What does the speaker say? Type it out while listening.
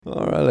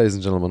ladies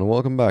and gentlemen, and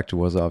welcome back to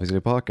What's Obviously a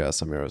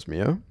Podcast. I'm your host,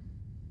 Mio.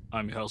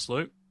 I'm your host,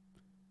 Luke.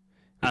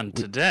 And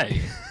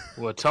today,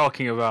 we're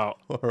talking about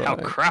how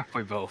crap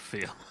we both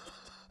feel.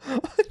 I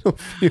don't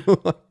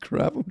feel like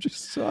crap, I'm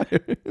just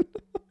tired.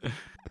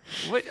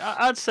 Wait,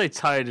 I'd say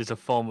tired is a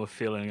form of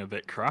feeling a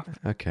bit crap.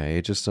 Okay,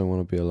 you just don't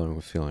want to be alone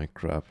with feeling like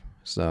crap.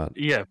 Is that...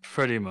 Yeah,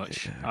 pretty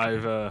much.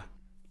 Yeah,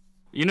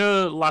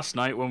 okay. Last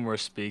night when we were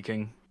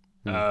speaking,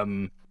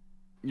 you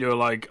were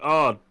like,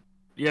 oh,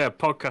 yeah,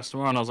 podcast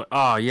tomorrow. And I was like,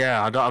 oh,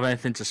 yeah, I don't have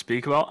anything to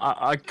speak about.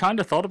 I kind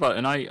of thought about it,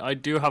 and I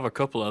do have a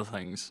couple of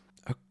things.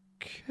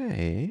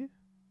 Okay.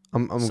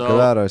 I'm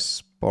glad I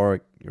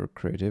sparked your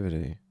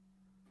creativity.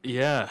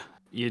 Yeah,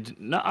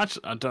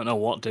 actually, I don't know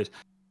what did.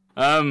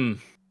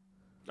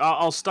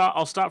 I'll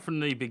start from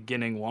the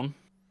beginning one,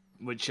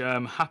 which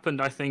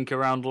happened I think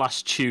around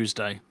last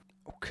Tuesday.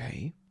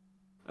 Okay.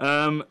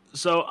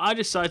 So I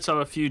decided to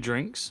have a few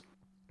drinks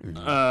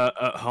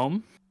at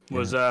home.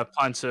 Was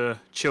planning to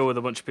chill with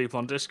a bunch of people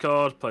on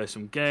Discord, play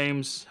some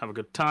games, have a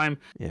good time.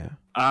 Yeah.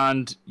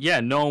 And yeah,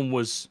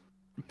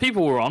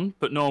 people were on,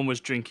 but no one was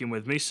drinking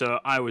with me, so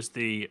I was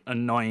the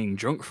annoying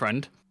drunk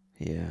friend.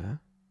 Yeah.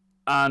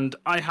 And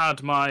I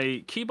had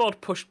my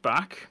keyboard pushed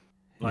back,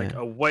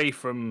 away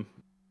from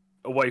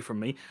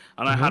me,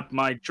 and I had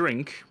my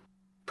drink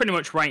pretty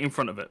much right in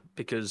front of it,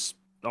 because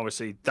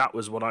obviously that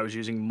was what I was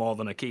using more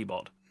than a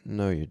keyboard.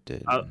 No, you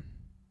did.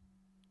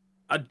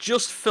 I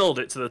just filled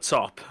it to the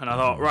top, and I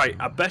thought, right,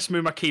 I best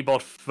move my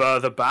keyboard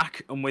further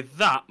back, and with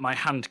that, my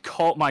hand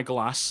caught my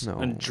glass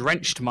and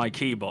drenched my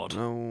keyboard.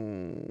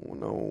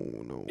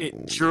 No.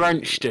 It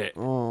drenched it.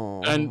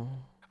 Oh. And,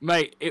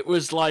 mate, it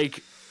was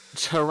like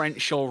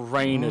torrential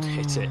rain had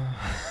hit it.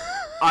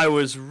 I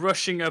was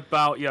rushing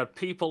about. You had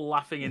people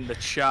laughing in the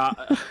chat.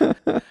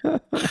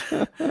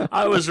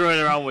 I was running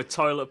around with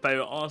toilet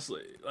paper.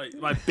 Honestly, like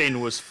my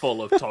bin was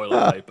full of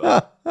toilet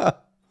paper.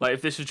 Like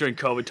if this was during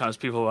COVID times,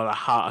 people would have a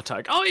heart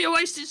attack. Oh, you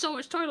wasted so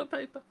much toilet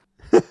paper.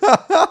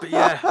 But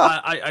yeah,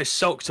 I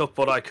soaked up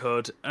what I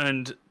could,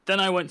 and then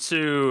I went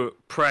to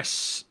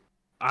press.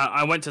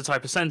 I went to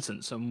type a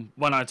sentence, and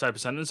when I type a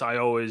sentence, I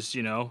always,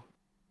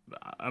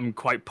 I'm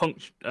quite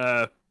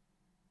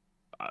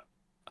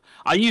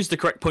I used the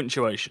correct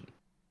punctuation.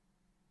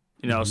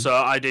 So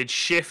I did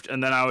shift,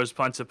 and then I was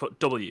planning to put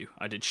W.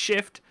 I did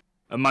shift,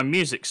 and my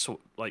music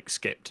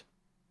skipped.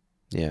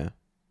 Yeah.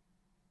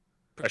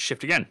 Press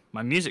shift again.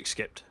 My music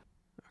skipped.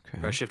 Okay.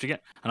 Press shift again,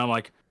 and I'm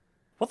like,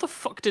 what the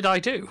fuck did I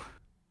do?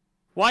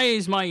 Why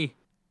is my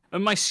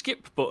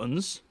skip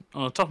buttons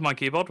on the top of my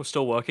keyboard were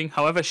still working?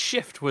 However,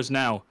 shift was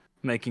now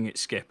making it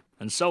skip,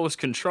 and so was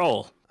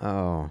control.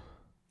 Oh.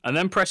 And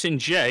then pressing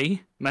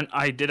J meant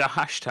I did a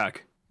hashtag.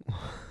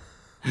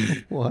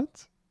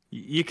 What?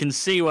 You can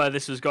see where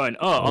this was going.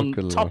 On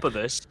top of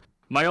this,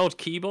 my old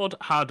keyboard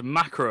had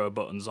macro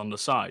buttons on the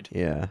side.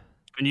 Yeah.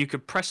 And you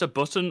could press a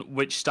button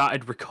which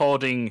started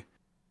recording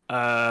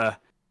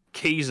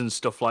keys and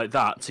stuff like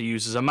that to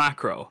use as a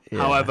macro. Yeah.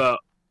 However,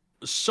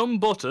 some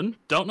button,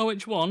 don't know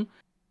which one,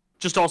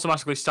 just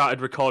automatically started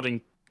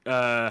recording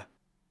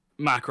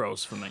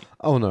macros for me.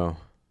 Oh no.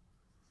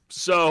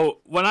 So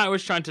when I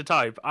was trying to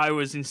type, I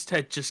was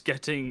instead just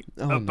getting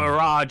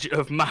barrage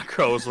of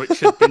macros which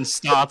had been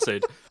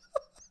started.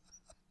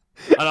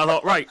 And I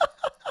thought, right,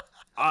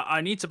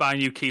 I need to buy a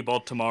new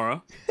keyboard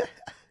tomorrow.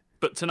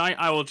 But tonight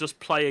I will just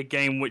play a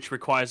game which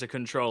requires a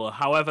controller.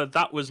 However,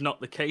 that was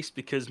not the case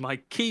because my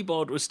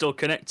keyboard was still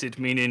connected,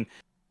 meaning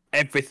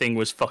everything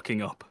was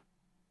fucking up.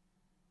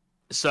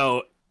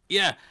 So,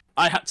 yeah,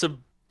 I had to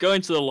go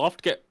into the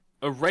loft, get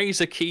a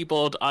Razer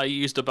keyboard I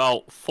used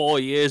about 4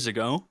 years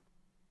ago,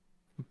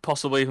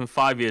 possibly even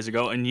 5 years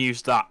ago, and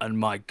use that, and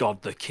my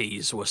god, the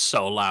keys were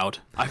so loud.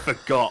 I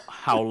forgot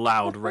how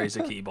loud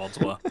Razer keyboards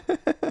were.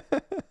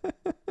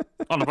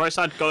 On the bright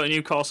side, got a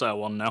new Corsair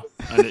one now,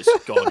 and it's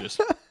gorgeous.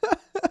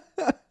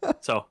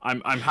 So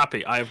I'm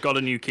happy. I have got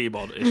a new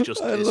keyboard. It's just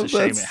it's a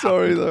shame it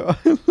happened. Though.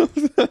 I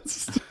love that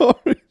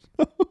story.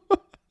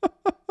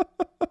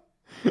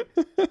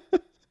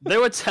 They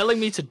were telling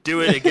me to do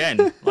it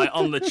again, like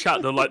on the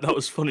chat. They're like, "That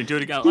was funny. Do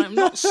it again." I'm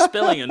not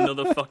spilling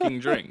another fucking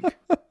drink.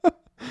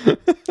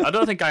 I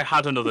don't think I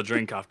had another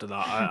drink after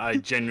that. I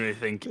genuinely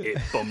think it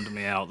bummed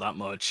me out that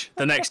much.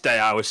 The next day,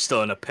 I was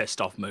still in a pissed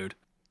off mood.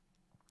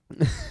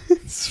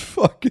 It's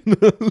fucking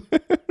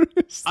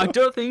hilarious. I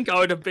don't think I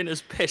would have been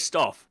as pissed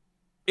off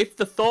if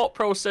the thought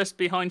process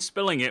behind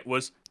spilling it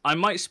was, I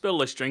might spill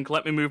this drink,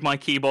 let me move my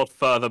keyboard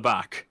further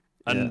back.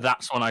 And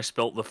that's when I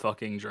spilt the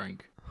fucking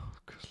drink. Oh,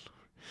 good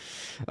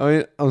Lord. I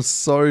mean, I'm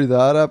sorry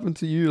that happened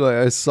to you. Like,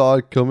 I saw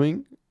it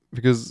coming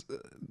because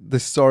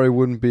this story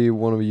wouldn't be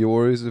one of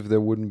yours if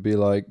there wouldn't be,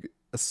 like,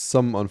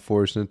 some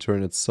unfortunate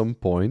turn at some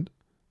point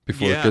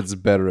before it gets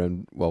better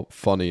and, well,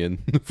 funny and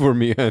for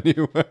me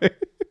anyway.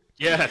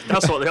 Yeah,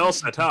 that's what they all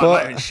said. Huh? Might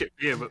have been shit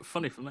for you, but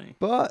funny for me.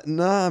 But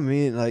nah, I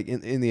mean, like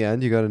in the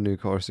end, you got a new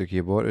Corsair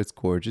keyboard. It's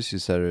gorgeous. You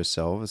said it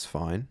yourself. It's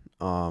fine.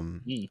 I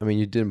mean,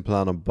 you didn't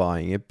plan on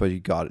buying it, but you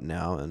got it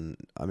now, and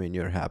I mean,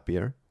 you're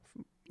happier.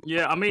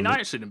 Yeah, I mean, I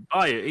actually didn't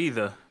buy it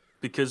either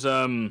because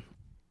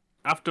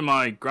after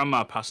my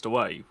grandma passed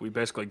away, we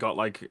basically got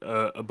like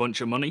a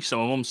bunch of money. So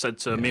my mum said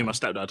to me and my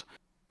stepdad,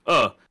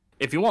 "Oh,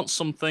 if you want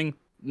something,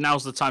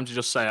 now's the time to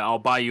just say it. I'll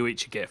buy you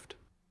each a gift."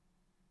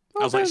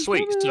 I was like,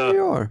 "Sweet." There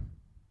you are.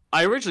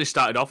 I originally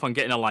started off on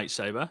getting a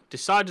lightsaber,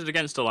 decided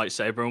against a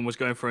lightsaber, and was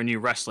going for a new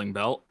wrestling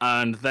belt.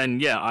 And then,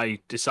 yeah, I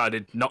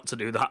decided not to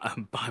do that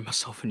and buy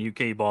myself a new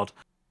keyboard.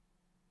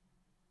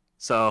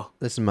 So,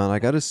 Listen, man, I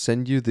gotta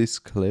send you this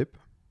clip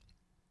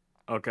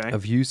okay.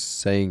 of you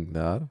saying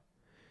that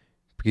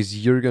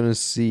because you're gonna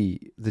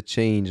see the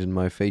change in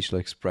my facial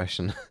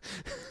expression.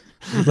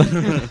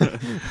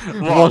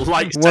 What,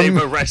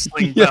 lightsaber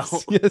wrestling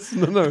belt? Yes,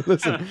 no,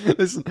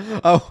 listen.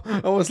 I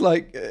was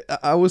like,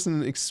 I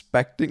wasn't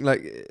expecting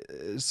like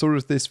sort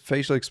of this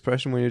facial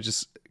expression when you're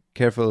just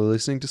carefully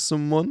listening to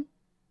someone.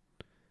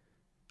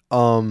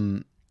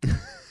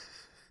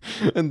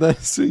 And then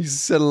so you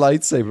said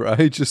lightsaber,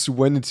 I just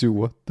went into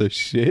what the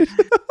shit.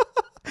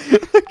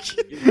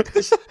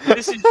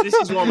 This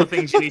is one of the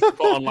things you need to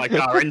put on like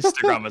our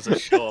Instagram as a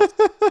short.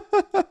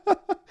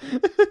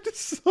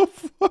 It's so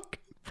fucking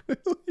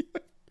brilliant.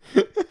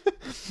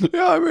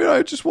 Yeah, I mean,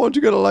 I just want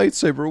to get a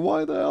lightsaber.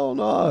 Why the hell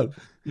not?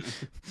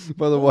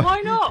 By the way,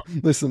 why not?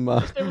 Listen,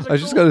 man, I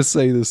just gotta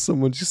say this.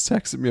 Someone just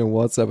texted me on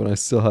WhatsApp and I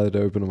still had it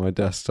open on my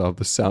desktop.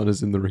 The sound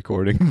is in the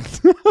recording.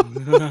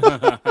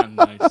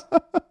 Nice.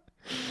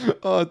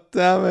 Oh,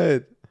 damn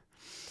it.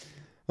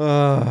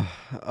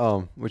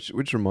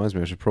 Which reminds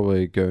me, I should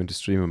probably go into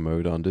streamer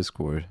mode on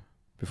Discord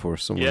before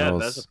someone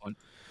else. Yeah, that's a point.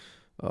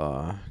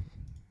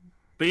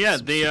 But yeah,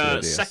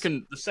 the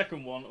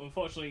second one,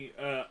 unfortunately,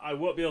 I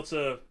won't be able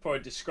to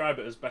probably describe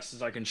it as best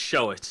as I can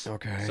show it.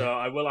 Okay. So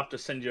I will have to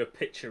send you a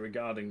picture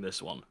regarding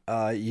this one.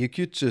 You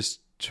could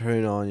just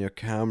turn on your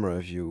camera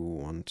if you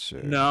want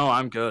to. No,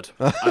 I'm good.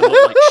 I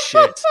look like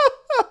shit.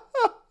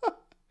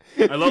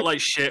 I look like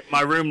shit.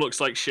 My room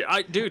looks like shit.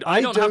 I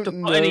don't have to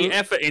put any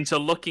effort into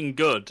looking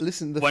good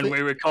when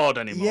we record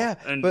anymore. Yeah,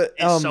 and but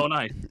it's so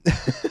nice.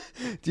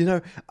 Do you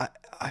know,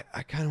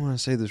 I kind of want to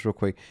say this real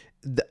quick.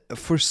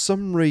 For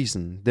some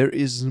reason, there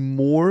is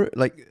more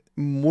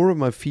of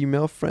my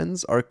female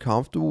friends are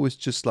comfortable with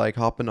just like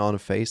hopping on a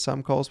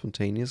FaceTime call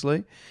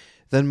spontaneously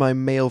than my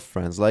male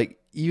friends. Like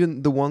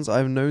even the ones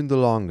I've known the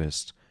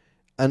longest.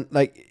 And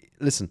like,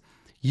 listen,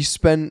 you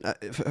spend,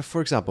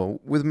 for example,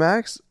 with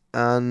Max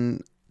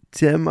and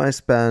Tim, I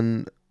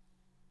spend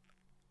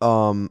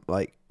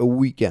like a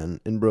weekend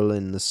in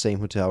Berlin in the same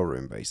hotel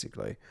room,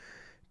 basically.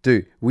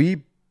 Dude,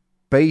 we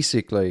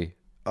basically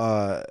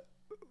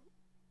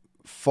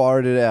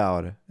farted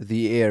out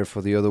the air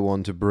for the other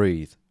one to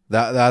breathe.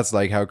 That's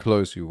like how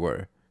close we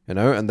were, you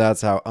know, and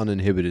that's how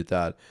uninhibited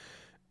that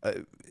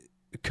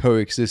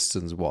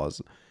coexistence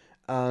was.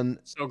 And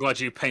so glad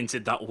you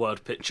painted that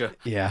word picture.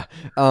 Yeah.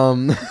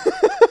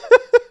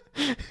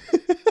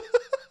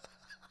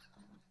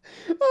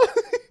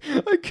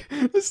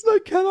 Listen, I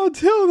cannot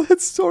tell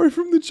that story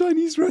from the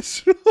Chinese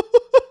restaurant.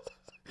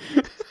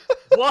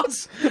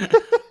 What?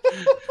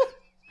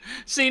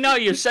 See, now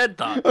you've said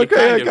that.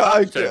 Okay.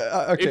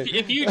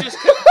 If you just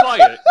kept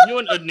quiet, you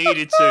wouldn't have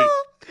needed to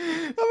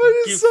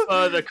give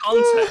further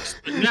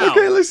context. But now,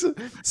 okay, listen.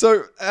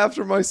 So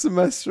after my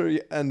semester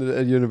ended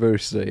at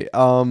university,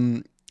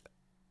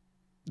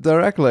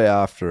 directly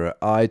after,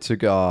 I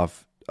took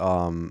off.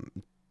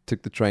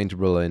 Took the train to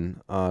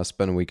Berlin,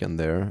 spent a weekend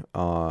there,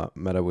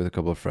 met up with a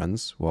couple of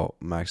friends, well,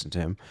 Max and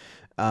Tim,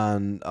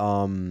 and I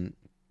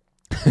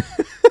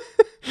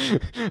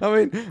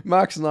mean,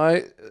 Max and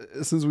I,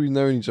 since we've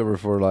known each other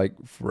for like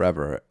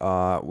forever,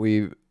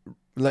 we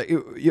like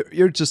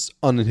you're just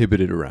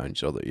uninhibited around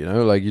each other, you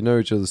know, like you know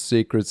each other's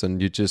secrets,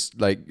 and you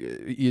just like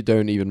you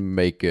don't even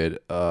make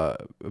it a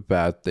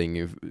bad thing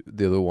if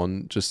the other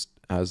one just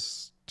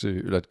has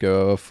to let go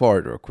of a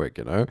fart real quick,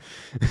 you know.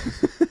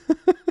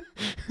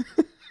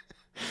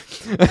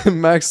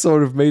 And Max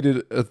sort of made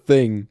it a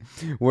thing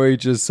where he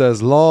just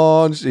says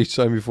 "launch" each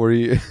time before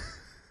he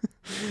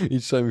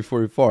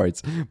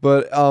farts.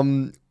 But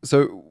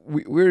so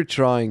we're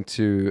trying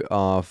to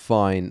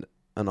find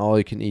an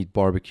all-you-can-eat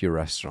barbecue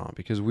restaurant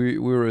because we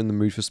were in the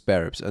mood for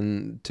spare ribs.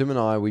 And Tim and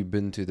I, we've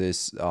been to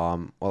this.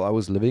 While I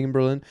was living in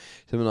Berlin,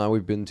 Tim and I,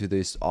 we've been to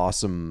this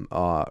awesome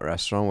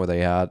restaurant where they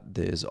had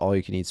this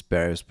all-you-can-eat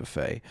spare ribs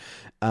buffet.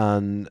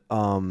 And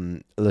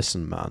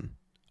listen, man.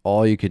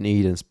 All you can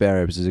eat and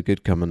spare ribs is a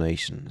good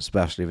combination,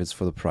 especially if it's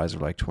for the price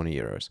of like 20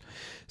 euros.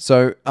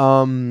 So,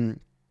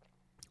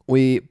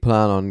 we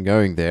plan on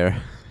going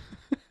there.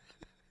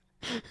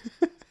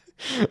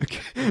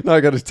 Okay, now I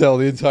got to tell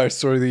the entire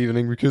story of the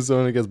evening because it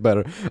only gets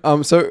better.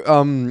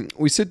 So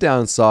we sit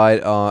down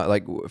inside.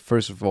 Like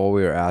first of all,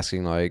 we were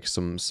asking like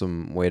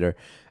some waiter,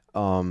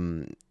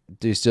 do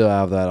you still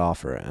have that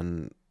offer?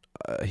 And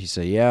he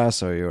said yeah.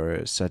 So we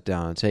were sat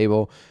down at a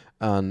table.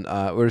 And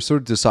we're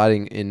sort of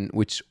deciding in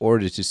which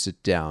order to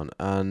sit down,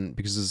 and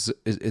because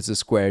it's a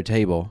square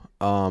table,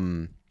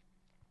 and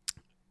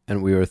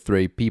we were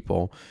 3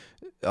 people.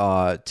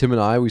 Tim and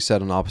I, we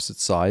sat on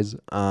opposite sides,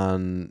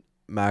 and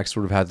Max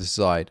sort of had to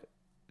decide: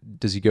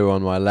 does he go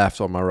on my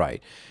left or my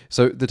right?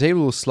 So the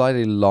table was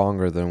slightly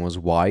longer than was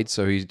wide.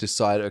 So he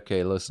decided,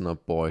 okay, listen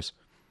up, boys.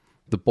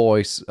 The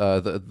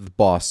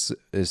boss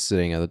is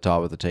sitting at the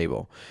top of the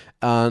table,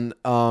 and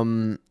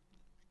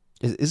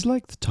is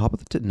like the top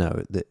of the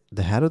no,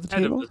 the head of the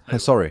Head of table. the table.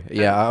 Sorry, Head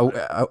yeah, of the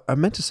table. I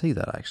meant to say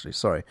that actually.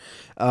 Sorry.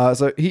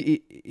 So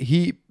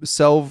he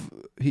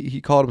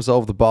called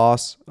himself the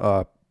boss.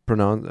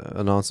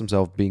 Announced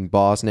himself being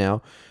boss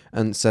now,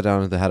 and sat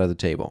down at the head of the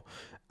table,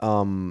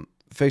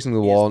 facing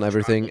the wall and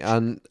everything.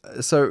 And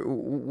so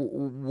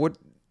what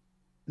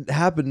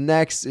happened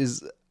next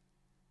is,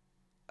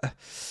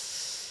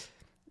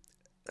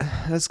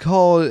 let's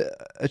call it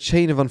a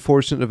chain of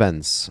unfortunate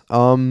events.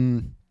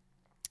 So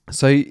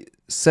he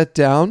sat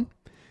down,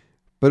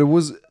 but it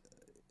was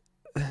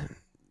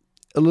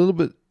a little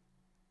bit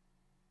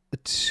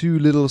too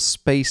little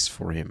space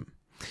for him.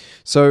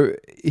 So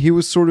he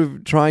was sort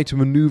of trying to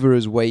maneuver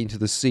his way into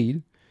the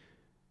seat.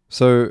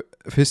 So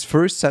his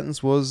first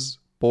sentence was,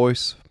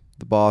 boys,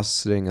 the boss is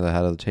sitting at the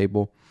head of the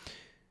table.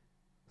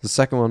 The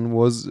second one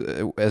was,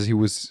 as he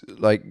was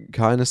like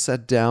kind of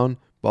sat down,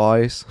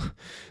 boys,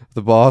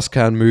 the boss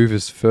can't move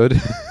his foot.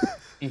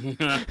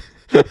 The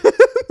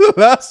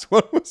last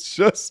one was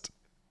just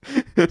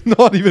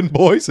not even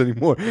boys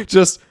anymore.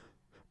 Just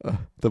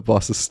the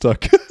boss is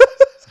stuck.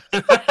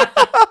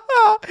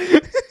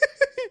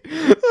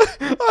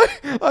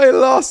 I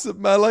lost it,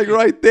 man. Like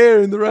right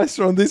there in the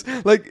restaurant. This,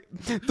 like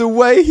the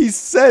way he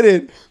said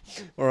it.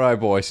 All right,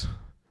 boys.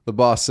 The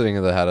boss sitting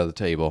at the head of the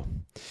table.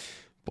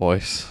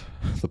 Boys,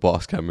 the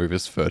boss can't move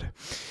his foot.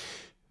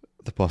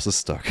 The boss is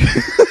stuck.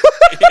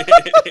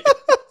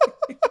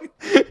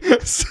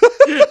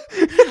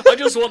 I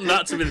just want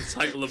that to be the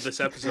title of this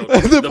episode.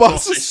 The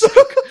boss is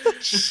stuck.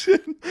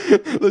 Shit.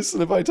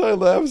 Listen, if I title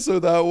the episode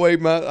that way,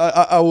 man,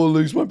 I will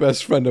lose my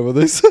best friend over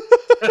this.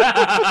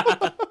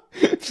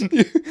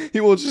 He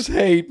will just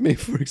hate me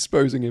for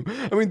exposing him.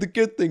 I mean, the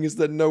good thing is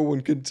that no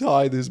one can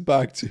tie this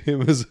back to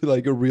him as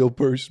like a real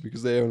person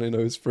because they only know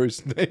his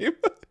first name.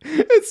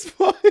 It's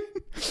fine.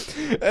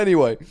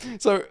 Anyway,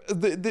 so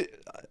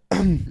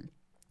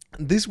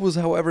this was,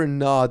 however,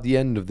 not the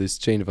end of this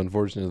chain of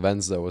unfortunate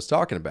events that I was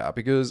talking about,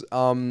 because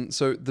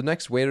so the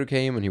next waiter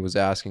came and he was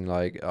asking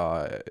like,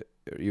 are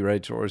you ready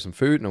to order some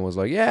food? And I was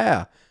like,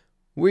 yeah,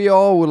 we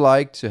all would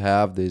like to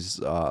have this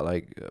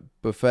like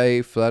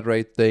buffet flat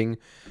rate thing,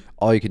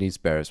 all you can eat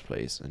spares,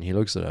 please. And he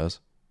looks at us,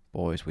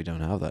 boys, we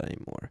don't have that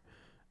anymore.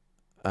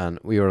 And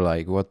we were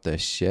like, what the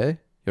shit?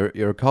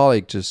 Your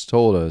colleague just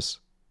told us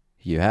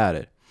you had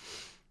it.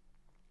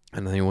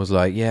 And then he was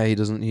like, yeah, he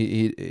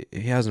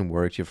hasn't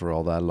worked here for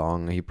all that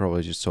long. He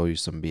probably just told you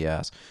some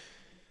BS.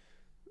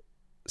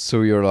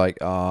 So you're like,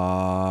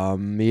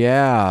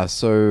 yeah,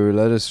 so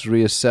let us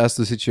reassess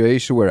the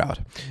situation. We're out.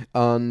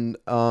 And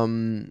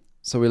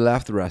so we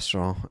left the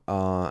restaurant,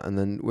 and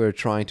then we're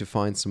trying to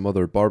find some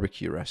other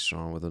barbecue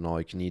restaurant with an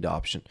all-you-can-eat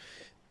option.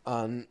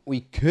 And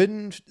we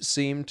couldn't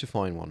seem to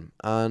find one.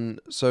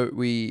 And so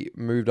we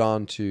moved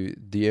on to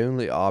the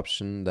only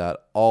option that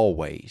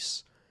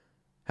always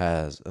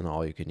has an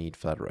all-you-can-eat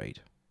flat rate.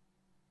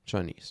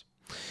 Chinese.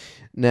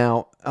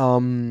 Now,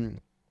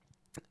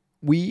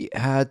 we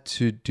had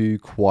to do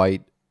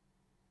quite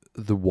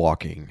the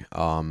walking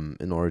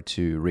in order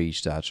to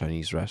reach that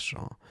Chinese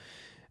restaurant.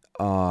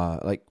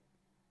 Like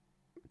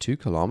 2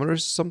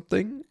 kilometers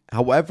something.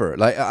 However,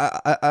 like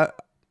I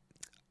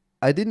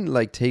didn't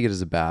like take it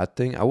as a bad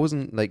thing. I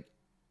wasn't like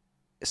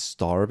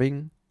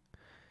starving.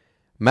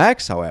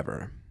 Max,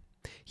 however,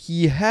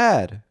 he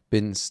had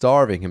been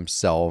starving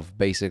himself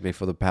basically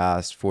for the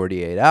past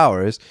 48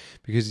 hours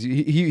because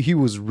he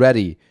was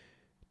ready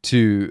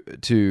to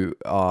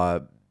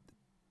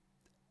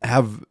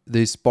have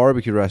this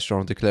barbecue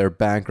restaurant declare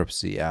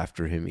bankruptcy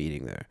after him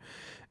eating there.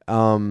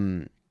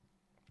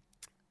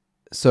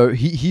 So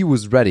he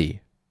was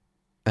ready,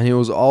 and he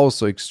was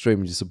also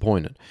extremely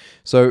disappointed.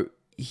 So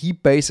he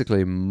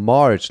basically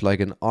marched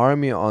like an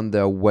army on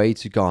their way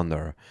to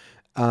Gondar,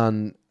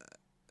 and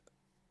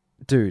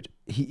dude,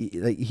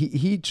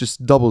 he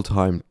just double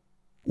timed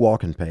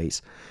walking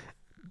pace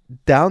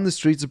down the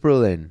streets of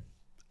Berlin,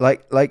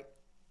 like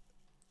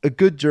a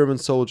good German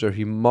soldier.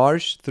 He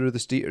marched through the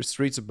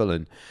streets of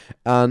Berlin,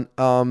 and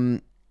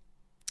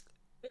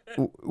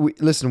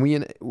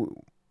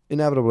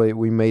inevitably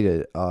we made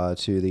it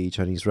to the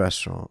Chinese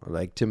restaurant.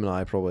 Like Tim and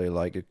I probably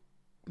like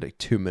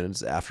 2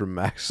 minutes after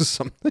Max or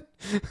something.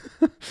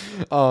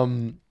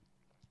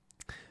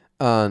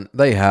 And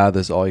they had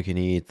this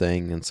all-you-can-eat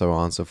thing and so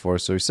on and so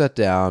forth. So we sat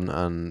down,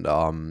 and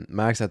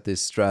Max had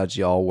this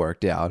strategy all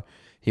worked out.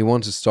 He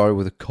wanted to start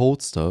with the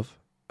cold stuff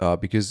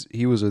because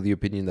he was of the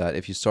opinion that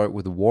if you start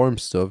with the warm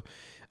stuff,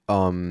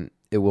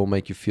 it will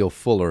make you feel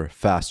fuller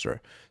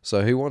faster.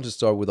 So he wanted to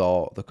start with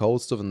all the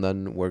cold stuff and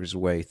then work his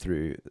way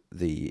through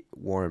the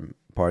warm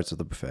parts of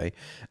the buffet.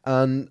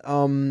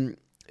 And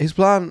his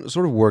plan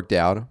sort of worked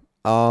out.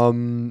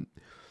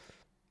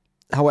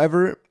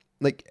 However,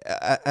 like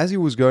as he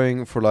was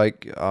going for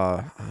like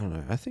I don't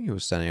know, I think he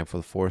was standing up for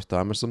the 4th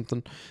time or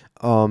something,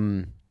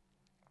 to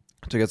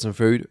get some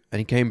food, and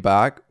he came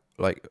back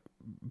like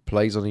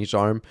plates on each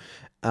arm,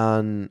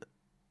 and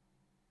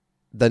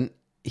then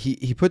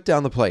he put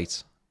down the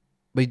plates,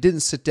 but he didn't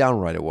sit down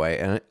right away.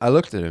 And I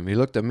looked at him, he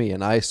looked at me,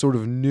 and I sort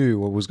of knew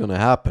what was going to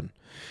happen.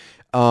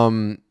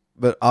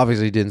 But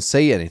obviously he didn't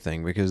say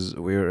anything because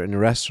we were in a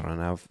restaurant,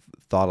 and I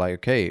thought like,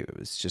 okay,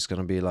 it's just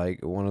going to be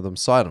like one of them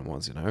silent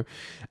ones, you know?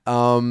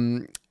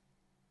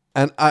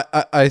 And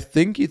I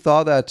think he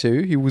thought that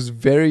too. He was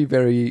very,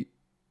 very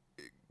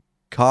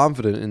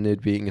confident in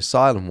it being a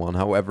silent one.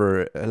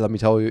 However, let me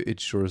tell you, it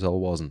sure as hell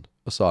wasn't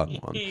a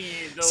silent one.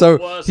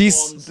 So he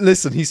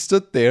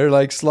stood there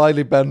like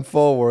slightly bent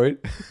forward,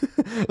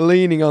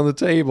 leaning on the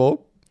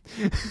table,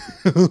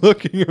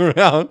 looking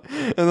around,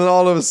 and then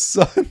all of a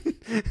sudden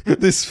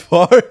this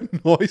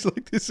fart noise,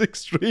 like this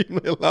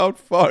extremely loud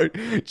fart,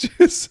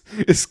 just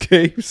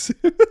escapes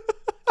him.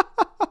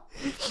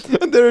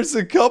 And there's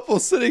a couple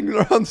sitting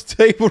around the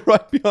table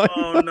right behind us.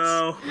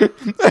 Oh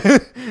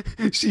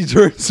no. She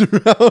turns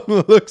around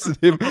and looks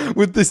at him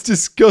with this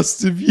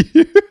disgusted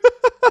view.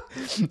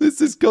 This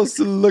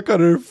disgusted look on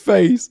her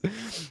face.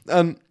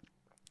 And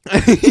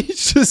he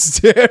just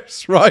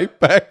stares right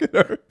back at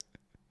her.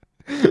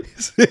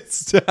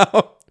 Sits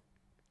down.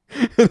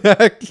 And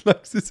acts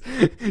like this.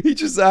 He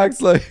just acts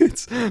like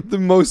it's the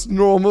most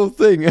normal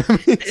thing. I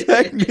mean,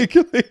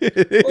 technically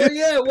it is. Well,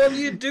 yeah, what do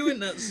you do in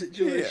that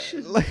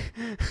situation? Yeah, like,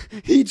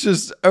 he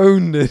just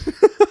owned it.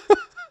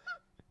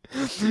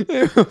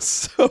 It was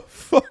so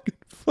fucking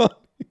funny.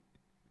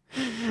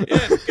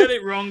 Yeah, get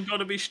it wrong,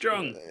 gotta be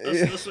strong.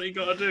 That's what you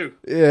gotta do.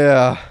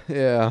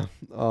 Yeah.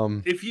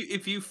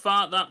 If you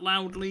fart that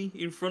loudly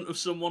in front of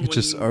someone when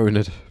just you own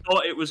it.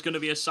 thought it was gonna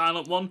be a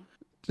silent one,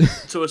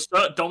 to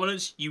assert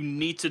dominance, you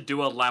need to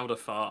do a louder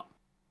fart.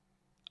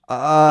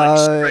 Like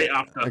straight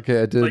after.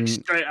 Okay, I didn't. Like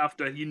straight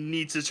after, you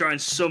need to try and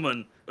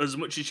summon as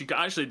much as you can.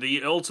 Actually,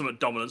 the ultimate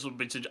dominance would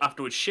be to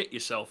afterwards shit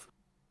yourself.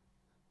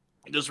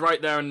 Just right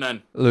there and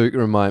then. Luke,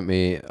 remind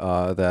me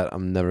that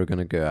I'm never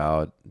gonna go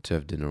out to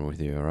have dinner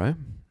with you. All right?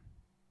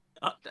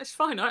 That's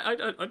fine. I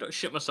don't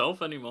shit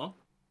myself anymore.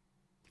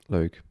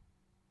 Luke.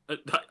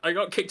 I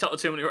got kicked out of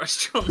too many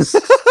restaurants.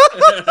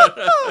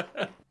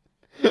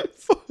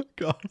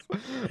 Fuck off.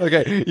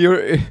 Okay,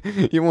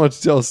 you want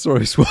to tell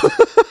stories?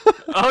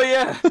 Oh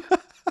yeah.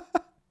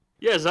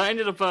 Yes, I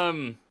ended up.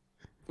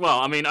 Well,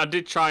 I mean, I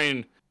did try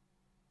and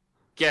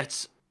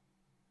get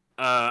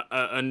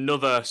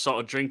another sort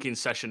of drinking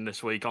session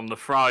this week on the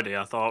Friday.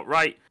 I thought,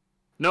 right,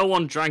 no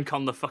one drank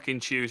on the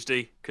fucking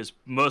Tuesday because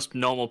most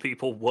normal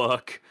people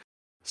work,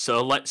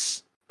 so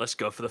let's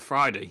go for the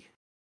Friday.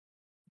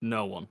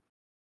 No one.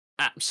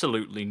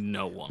 Absolutely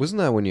no one. Wasn't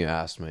that when you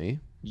asked me?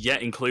 Yeah,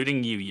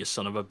 including you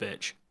son of a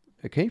bitch.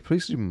 Can you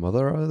please do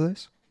mother out of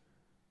this?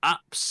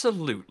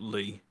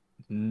 Absolutely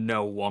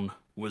no one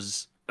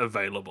was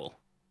available.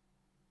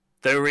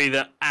 They were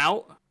either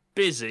out,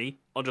 busy,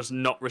 or just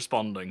not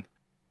responding.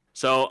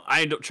 So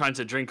I ended up trying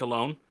to drink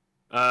alone.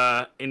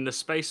 In the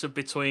space of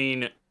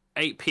between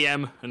 8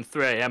 p.m. and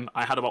 3 a.m.,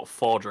 I had about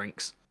 4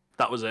 drinks.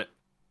 That was it.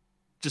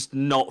 Just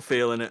not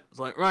feeling it. It's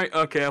like, right,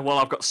 okay, well,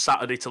 I've got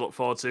Saturday to look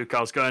forward to because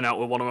I was going out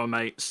with one of my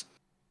mates.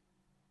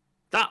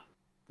 That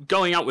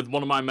going out with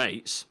one of my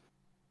mates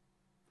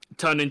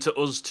turned into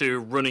us two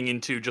running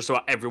into just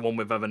about everyone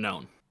we've ever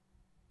known.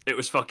 It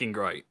was fucking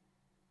great.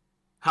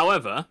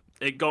 However,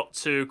 it got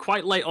to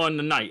quite late on in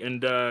the night,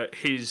 and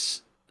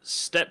his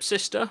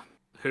stepsister,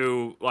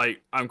 who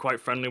like I'm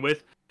quite friendly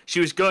with, she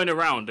was going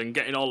around and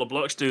getting all the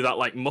blokes to do that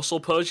like muscle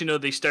pose, you know,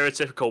 the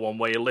stereotypical one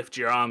where you lift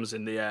your arms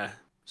in the air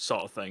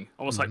sort of thing,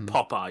 almost like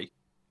Popeye.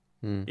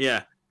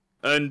 Yeah,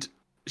 and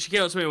she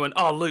came up to me and went,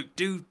 "Oh, Luke,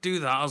 do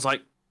that." I was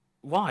like,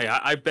 "Why?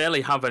 I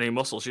barely have any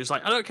muscles." She was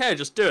like, "I don't care,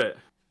 just do it."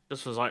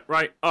 Just was like,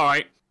 "Right, all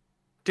right,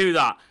 do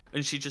that,"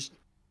 and she just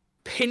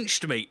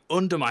pinched me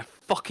under my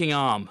fucking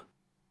arm.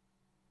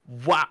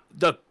 Wow,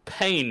 the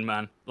pain,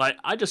 man. Like,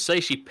 I just say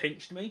she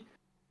pinched me.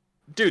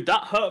 Dude,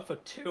 that hurt for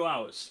 2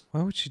 hours.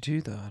 Why would she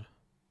do that?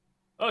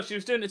 Oh, she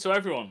was doing it to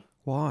everyone.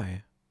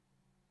 Why?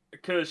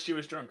 Because she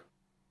was drunk.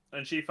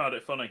 And she found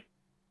it funny.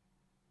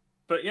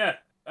 But yeah,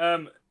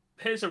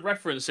 here's a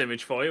reference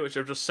image for you, which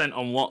I've just sent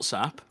on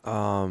WhatsApp.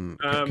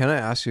 Can I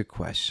ask you a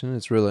question?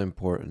 It's really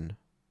important.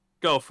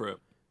 Go for it.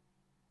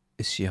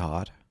 Is she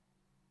hot?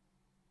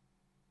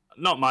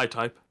 Not my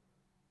type.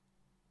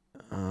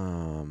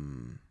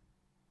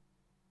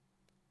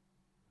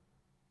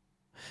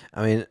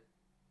 I mean,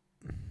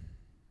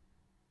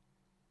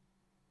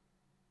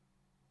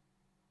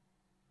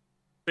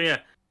 but yeah,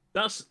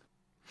 that's...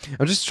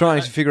 I'm just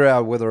trying to figure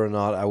out whether or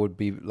not I would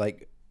be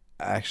like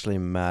actually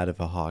mad if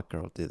a hot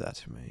girl did that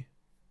to me.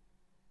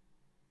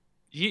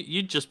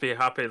 You'd just be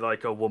happy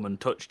like a woman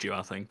touched you,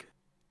 I think.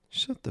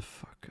 Shut the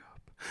fuck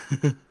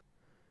up.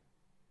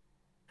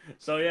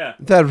 So yeah.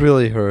 That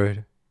really hurt.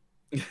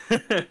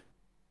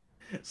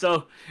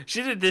 So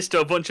she did this to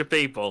a bunch of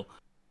people.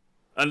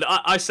 And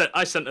I sent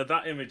her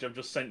that image I've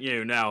just sent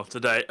you now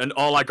today, and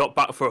all I got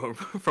back from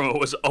it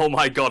was, "Oh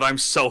my god, I'm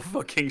so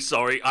fucking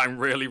sorry. I'm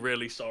really,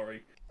 really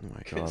sorry." Oh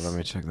my god, let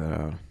me check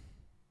that out.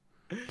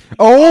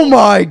 Oh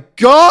my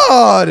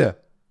god!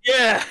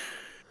 Yeah.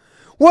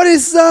 What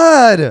is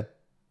that?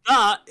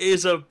 That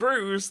is a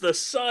bruise the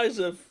size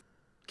of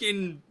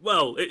fucking,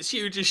 well, it's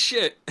huge as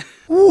shit.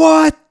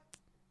 What?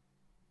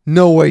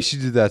 No way she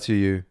did that to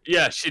you.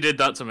 Yeah, she did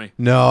that to me.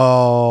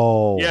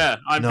 No. Yeah,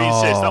 I'm being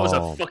serious. That was a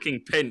No.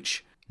 fucking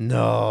pinch.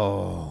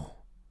 No.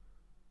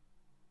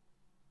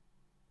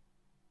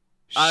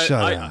 Shut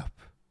I up.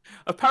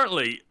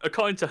 apparently,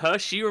 according to her,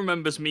 she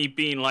remembers me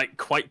being like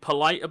quite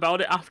polite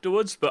about it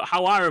afterwards, but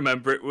how I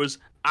remember it was,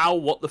 ow,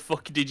 what the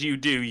fuck did you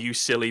do, you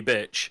silly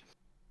bitch?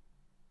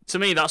 To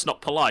me, that's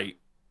not polite.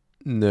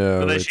 But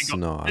No, then it's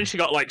not. she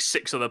got like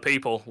 6 other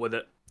people with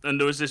it. And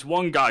there was this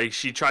one guy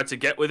she tried to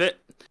get with it,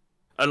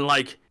 and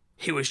like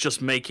he was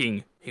just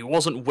he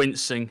wasn't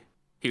wincing,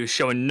 he was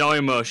showing no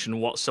emotion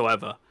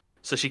whatsoever.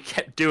 So she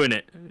kept doing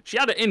it. She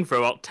had it in for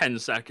about 10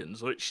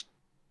 seconds, which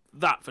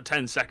that for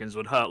 10 seconds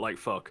would hurt like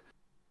fuck.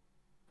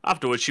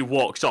 Afterwards, she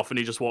walked off, and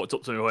he just walked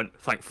up to me and went,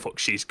 "Thank fuck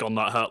she's gone.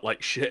 That hurt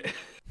like shit."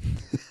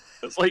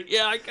 It's like,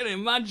 yeah, I can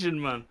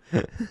imagine, man.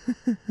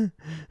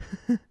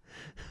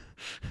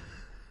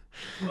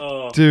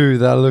 Oh, Dude,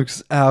 that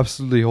looks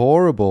absolutely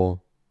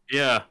horrible.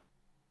 yeah.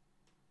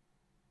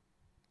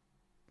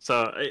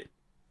 So,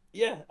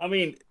 yeah, I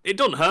mean, it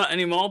doesn't hurt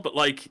anymore, but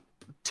like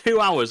 2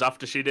 hours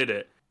after she did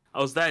it, I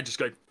was there just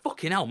going,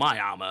 fucking hell, my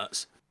arm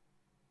hurts.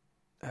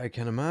 I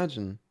can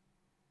imagine.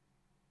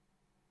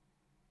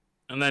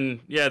 And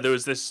then, yeah, there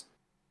was this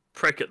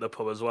prick at the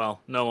pub as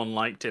well. No one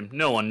liked him.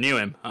 No one knew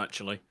him,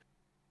 actually.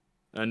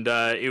 And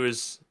I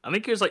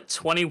think he was like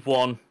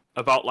 21,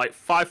 about like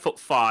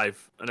 5'5",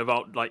 and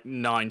about like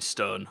 9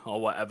 stone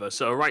or whatever.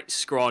 So a right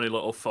scrawny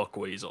little fuck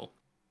weasel.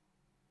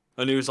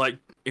 And he was like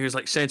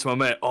saying to my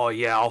mate, "Oh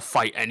yeah, I'll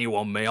fight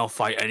anyone, mate. I'll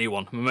fight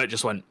anyone." My mate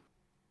just went,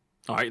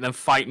 "All right, then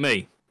fight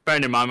me."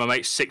 Bearing in mind, my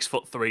mate's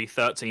 6'3",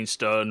 13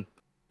 stone,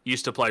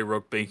 used to play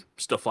rugby,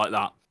 stuff like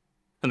that.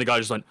 And the guy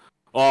just went,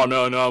 "Oh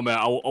no, mate,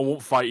 I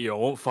won't fight you. I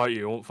won't fight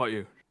you. I won't fight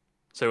you."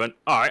 So he went,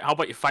 "All right, how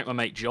about you fight my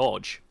mate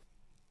George?"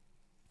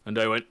 And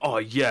I went, "Oh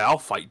yeah, I'll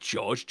fight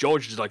George.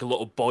 George is like a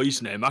little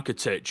boy's name. I could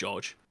take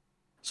George."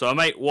 So my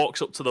mate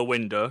walks up to the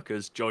window,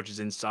 because George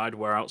is inside,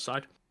 we're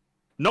outside.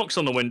 Knocks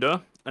on the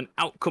window, and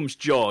out comes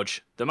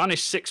George. The man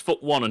is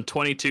 6'1" and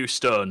 22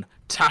 stone,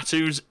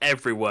 tattoos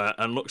everywhere,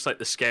 and looks like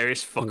the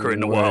scariest fucker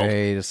in the world.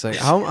 Wait a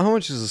second. How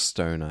much is a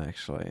stone,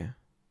 actually?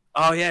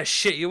 Oh yeah,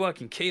 shit, you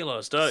work in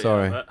kilos, don't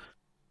Sorry. you?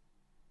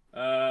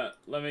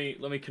 Let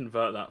me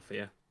convert that for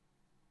you.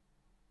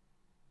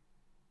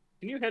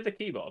 Can you hear the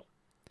keyboard?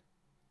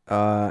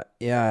 Yeah,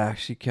 I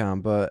actually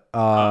can, but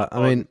I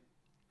mean,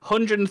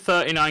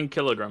 139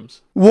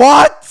 kilograms.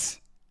 what?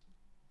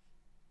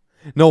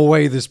 No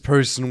way, this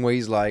person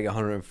weighs like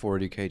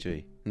 140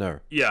 kg.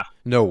 No. Yeah.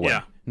 No way.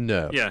 Yeah.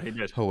 No. Yeah, he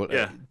did.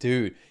 Yeah.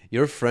 Dude,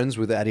 you're friends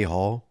with Eddie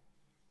Hall?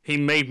 He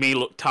made me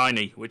look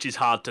tiny, which is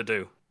hard to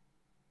do.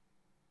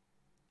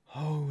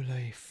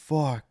 Holy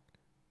fuck.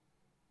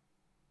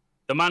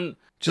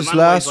 Just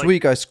last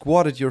week I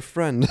squatted your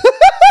friend.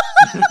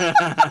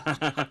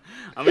 I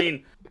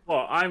mean,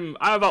 what? I'm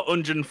about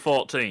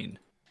 114.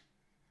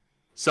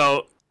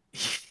 So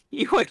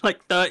you weigh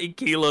like 30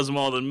 kilos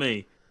more than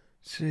me.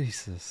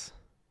 Jesus.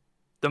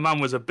 The man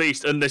was a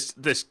beast, and this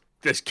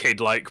kid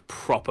like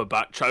proper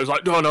backtrack. I was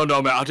like, no,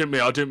 mate, I didn't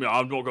mean,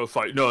 I'm not gonna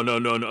fight. No.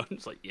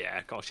 It's like, yeah,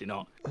 of course you're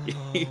not.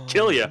 He'd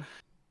kill you.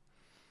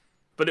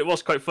 But it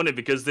was quite funny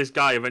because this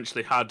guy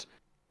eventually had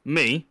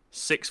me,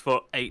 6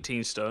 foot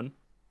 18 stone,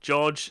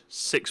 George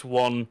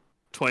 6'1",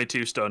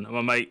 22 stone, and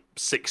my mate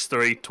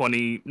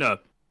 6'3",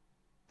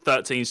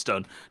 13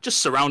 stone, just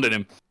surrounding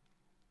him.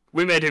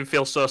 We made him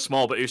feel so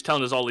small, but he was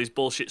telling us all these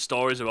bullshit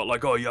stories about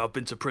like, oh yeah, I've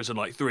been to prison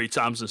like 3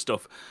 times and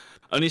stuff.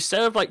 And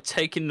instead of like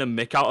taking the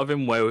mick out of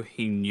him where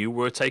he knew we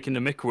were taking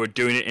the mick, we were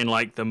doing it in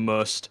like the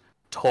most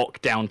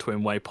talk down to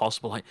him way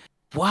possible. Like,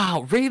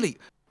 wow, really?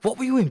 What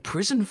were you in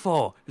prison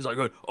for? He's like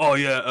going, oh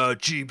yeah,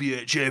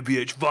 GBH,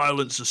 ABH,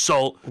 violence,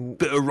 assault,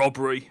 bit of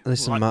robbery.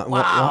 Listen, like, Matt,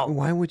 wow.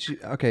 why would you...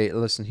 Okay,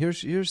 listen,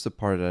 here's the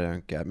part I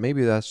don't get.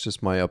 Maybe that's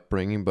just my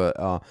upbringing,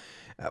 but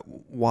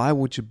why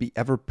would you be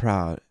ever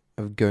proud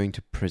of going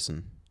to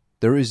prison?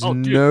 There is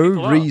no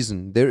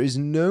reason. There is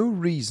no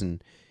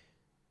reason.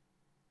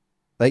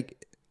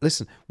 Like,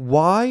 listen,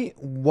 why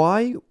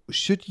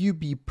should you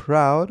be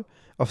proud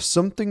of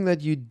something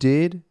that you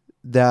did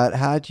that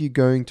had you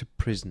going to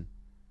prison?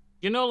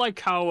 You know, like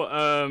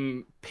how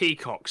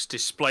peacocks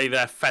display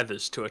their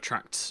feathers to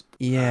attract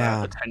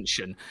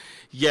attention?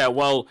 Yeah,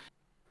 well,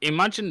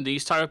 imagine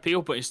these type of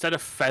people, but instead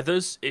of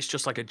feathers, it's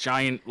just like a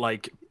giant,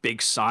 like,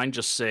 big sign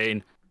just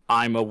saying,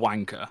 I'm a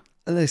wanker.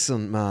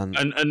 Listen, man.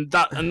 And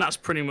that's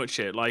pretty much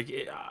it. Like,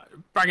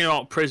 bragging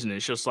about prison,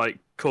 it's just like,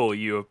 cool,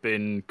 you have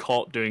been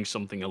caught doing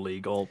something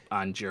illegal,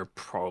 and you're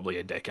probably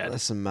a dickhead.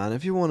 Listen, man,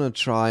 if you want to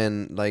try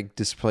and, like,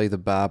 display the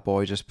bad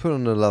boy, just put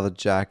on a leather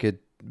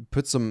jacket,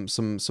 put some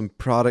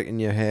product in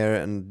your hair,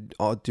 and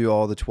do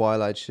all the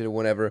Twilight shit or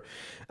whatever.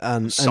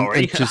 And sorry,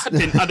 and just...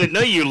 I didn't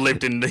know you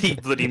lived in the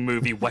bloody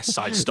movie West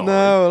Side Story.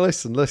 No,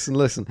 listen.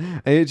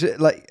 And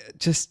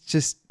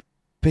just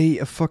be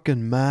a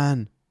fucking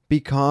man. Be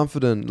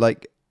confident,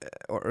 like,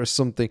 or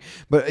something.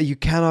 But you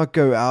cannot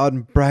go out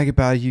and brag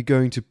about you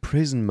going to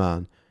prison,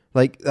 man.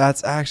 Like,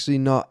 that's actually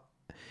not...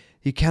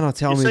 You cannot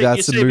tell me you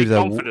that's the say be move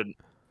that... confident.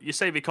 You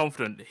say be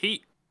confident.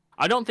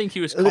 I don't think he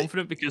was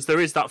confident because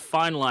there is that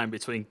fine line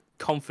between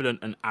confident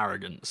and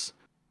arrogance.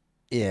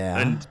 Yeah.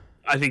 And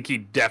I think he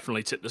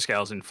definitely tipped the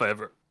scales in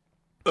favour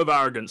of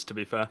arrogance, to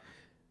be fair.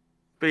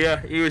 But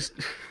yeah, he was...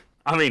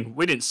 I mean,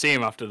 we didn't see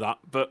him after that,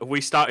 but me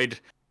and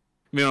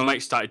my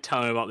mate started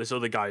telling him about this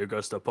other guy who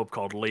goes to a pub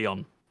called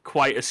Leon.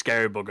 Quite a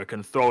scary bugger,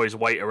 can throw his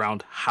weight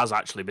around, has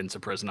actually been to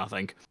prison, I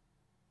think.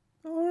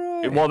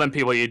 Alright. More than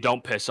people you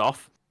don't piss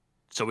off.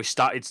 So we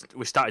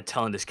started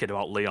telling this kid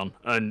about Leon,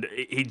 and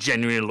he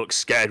genuinely looked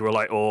scared. We're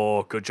like,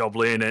 "Oh, good job,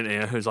 Leon." In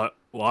here, who's like,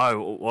 "Why?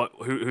 What?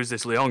 Who's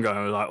this Leon guy?"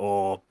 And we're like,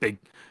 "Oh, big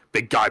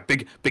guy,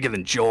 bigger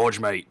than George,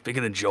 mate,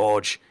 bigger than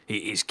George.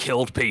 He's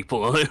killed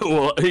people."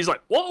 He's like,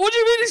 "What? What do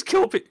you mean he's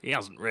killed people?" He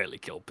hasn't really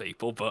killed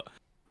people, but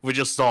we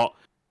just thought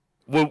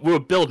we were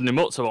building him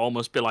up to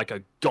almost be like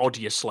a god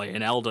you slay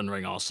in Elden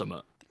Ring or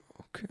something.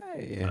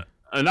 Okay.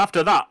 And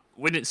after that,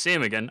 we didn't see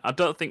him again. I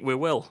don't think we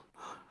will.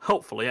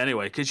 Hopefully,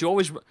 anyway, because you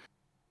always.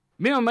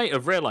 Me and my mate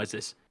have realised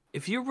this.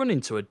 If you run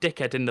into a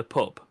dickhead in the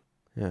pub,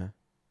 Yeah.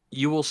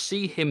 you will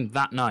see him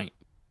that night,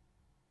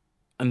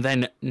 and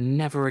then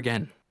never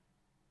again.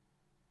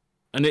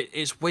 And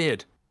it's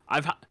weird.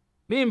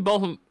 Me and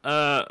both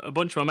a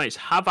bunch of my mates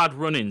have had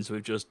run-ins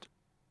with just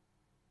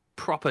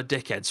proper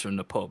dickheads from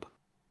the pub,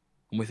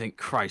 and we think,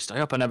 Christ, I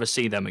hope I never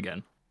see them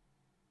again.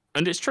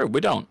 And it's true,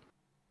 we don't.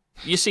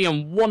 You see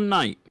them one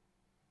night,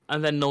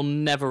 and then they'll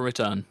never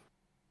return.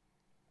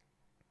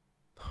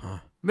 Huh.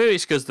 Maybe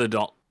it's because they're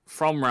not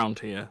from round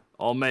here,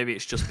 or maybe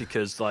it's just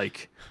because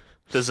like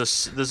there's a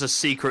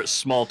secret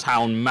small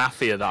town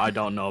mafia that I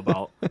don't know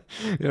about.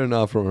 You're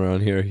not from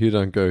around here. You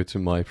don't go to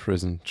my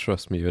prison.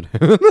 Trust me, you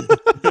don't.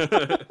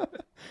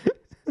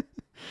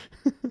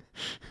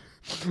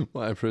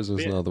 My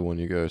prison's not the one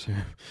you go to.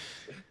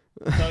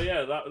 So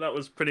yeah, that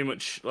was pretty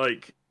much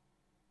like.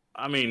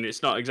 I mean,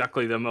 it's not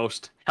exactly the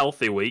most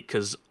healthy week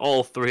because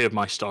all three of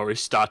my stories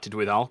started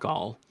with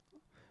alcohol.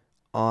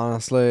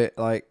 Honestly,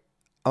 like,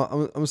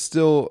 I'm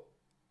still.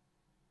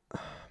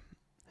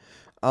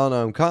 I don't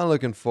know. I'm kind of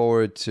looking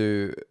forward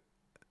to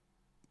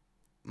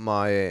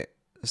my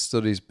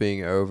studies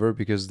being over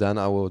because then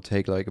I will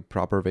take like a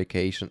proper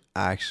vacation.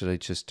 Actually,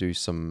 just do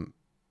some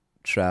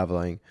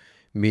traveling,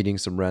 meeting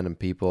some random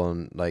people,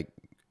 and like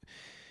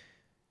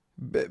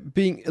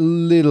being a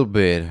little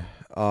bit,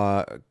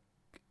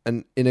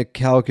 and in a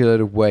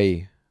calculated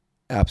way,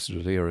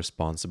 absolutely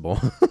irresponsible.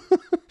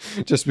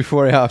 Just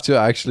before I have to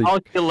actually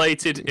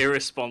calculated,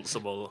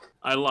 irresponsible.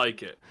 I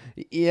like it.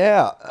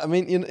 Yeah, I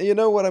mean, you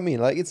know what I mean.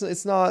 Like,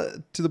 it's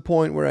not to the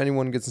point where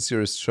anyone gets in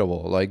serious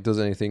trouble. Like, does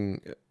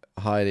anything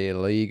highly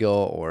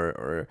illegal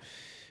or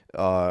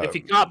if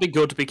you can't be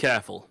good, be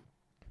careful.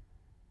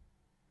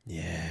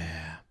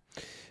 Yeah.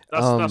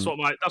 That's what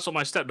my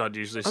stepdad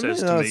usually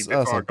says to me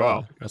before I go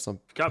out. If you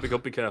can't be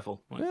good, be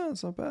careful. Like, yeah,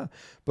 it's not bad.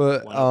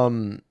 But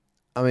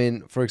I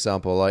mean, for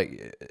example,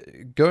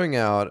 like going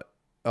out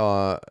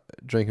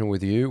drinking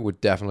with you would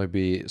definitely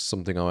be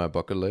something on my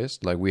bucket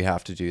list. Like, we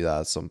have to do that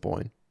at some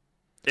point.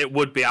 It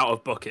would be out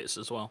of buckets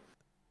as well.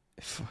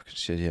 Fucking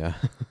shit, yeah.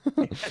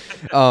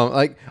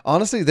 Like,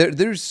 honestly,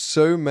 there's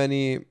so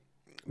many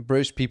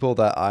British people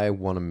that I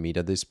want to meet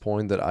at this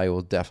point that I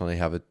will definitely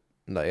have it.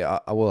 Like,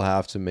 I will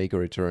have to make a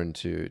return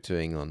to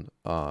England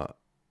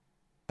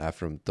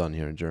after I'm done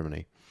here in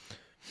Germany.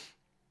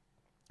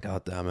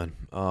 God damn it.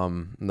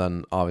 And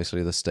then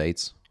obviously the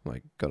States.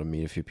 Like, gotta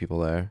meet a few people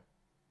there.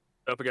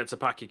 Don't forget to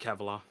pack your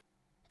Kevlar.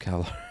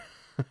 Kevlar.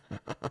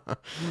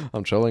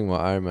 I'm trolling my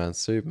Iron Man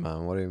suit,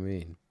 man. What do you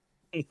mean?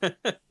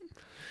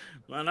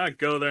 Why not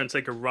go there and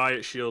take a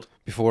riot shield?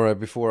 Before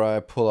I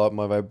pull out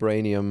my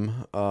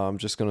vibranium, I'm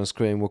just gonna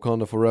scream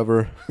Wakanda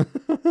forever.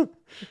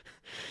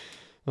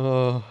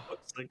 Oh,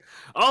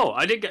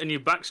 I did get a new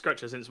back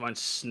scratcher since mine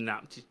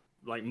snapped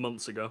like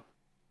months ago.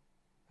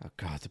 Oh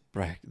god,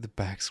 the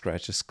back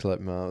scratches clip,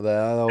 man.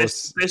 That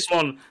was...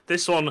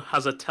 This one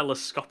has a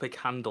telescopic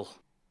handle.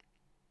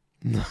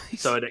 Nice.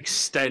 So it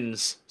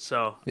extends.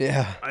 So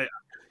yeah.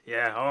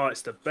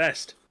 It's the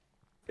best.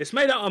 It's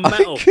made out of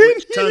metal. I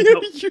can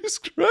hear you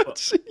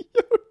scratching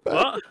your back.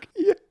 What?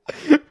 Yeah.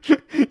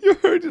 You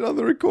heard it on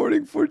the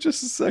recording for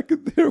just a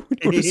second there when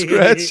you were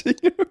scratching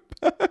your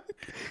back.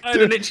 I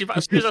had an itchy back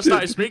as soon as I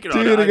started speaking on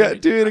it. Do it again.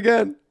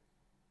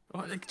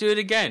 Do it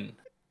again.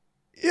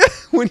 Yeah,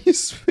 when you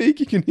speak,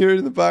 you can hear it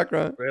in the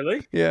background.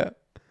 Really? Yeah.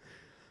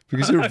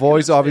 Because your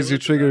voice obviously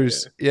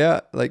triggers,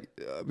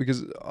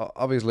 because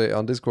obviously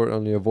on Discord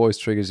only your voice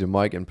triggers your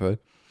mic input.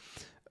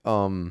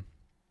 But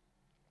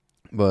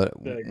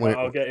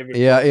I'll get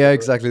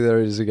exactly.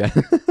 There it is again.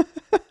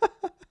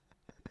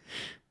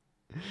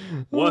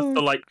 Worth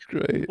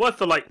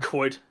the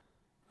quid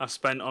I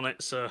spent on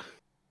it. So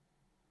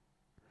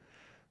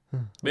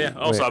yeah.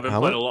 Also, I've been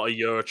playing a lot of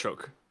Euro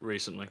Truck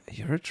recently.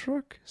 Euro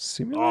Truck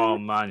Simulator? Oh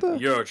man,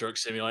 Euro Truck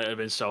Simulator has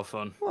been so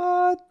fun.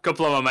 What? A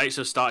couple of my mates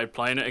have started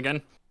playing it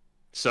again.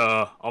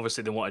 So,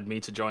 obviously, they wanted me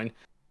to join. And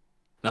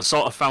I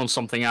sort of found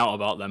something out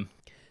about them.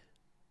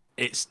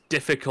 It's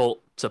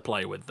difficult to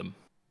play with them.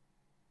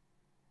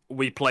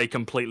 we play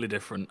completely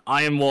different.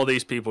 I am one of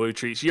these people who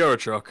treats Euro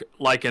Truck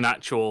like an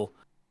actual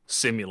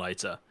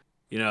simulator.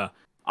 You know,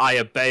 I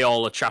obey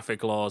all the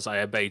traffic laws, I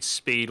obey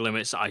speed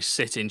limits, I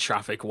sit in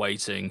traffic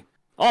waiting,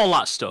 all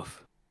that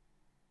stuff.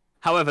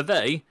 However,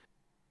 they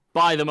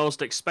buy the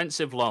most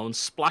expensive loans,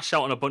 splash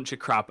out on a bunch of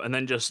crap, and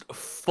then just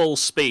full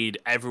speed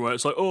everywhere.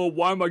 It's like, oh,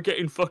 why am I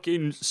getting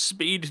fucking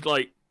speed,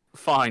 like,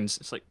 fines?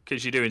 It's like,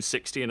 because you're doing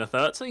 60 and a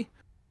 30?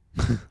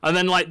 And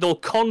then, like, they'll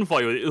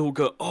convoy with it. They'll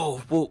go,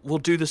 oh, we'll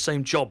do the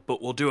same job,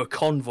 but we'll do a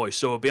convoy,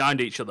 so we're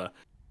behind each other.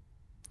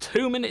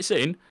 2 minutes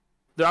in,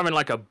 they're having,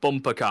 like, a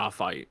bumper car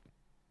fight.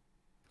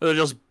 They're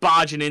just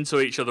barging into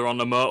each other on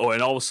the motorway,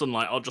 and all of a sudden,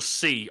 like, I'll just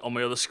see on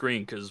my other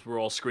screen, because we're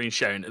all screen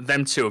sharing,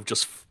 them two have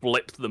just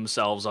flipped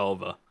themselves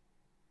over.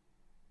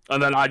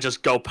 And then I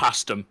just go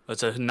past them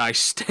at a nice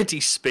steady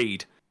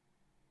speed.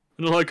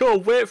 And they're like, oh,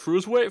 wait for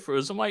us, wait for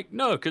us. I'm like,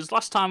 no, because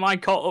last time I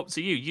caught up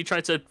to you, you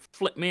tried to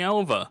flip me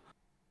over.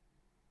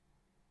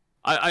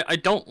 I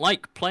don't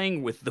like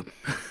playing with them.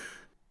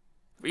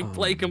 We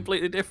play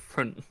completely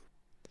different.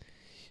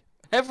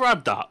 Ever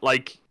had that?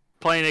 Like,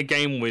 playing a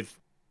game with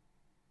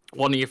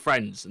one of your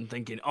friends and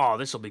thinking, oh,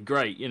 this will be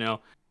great, you know.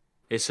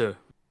 It's a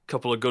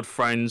couple of good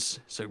friends.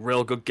 It's a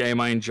real good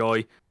game I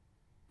enjoy.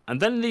 And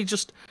then they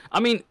just... I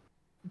mean,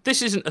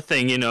 this isn't a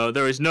thing, you know.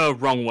 There is no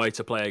wrong way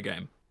to play a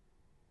game.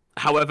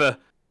 However,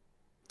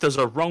 there's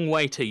a wrong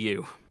way to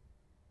you.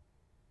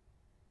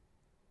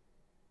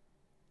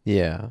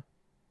 Yeah.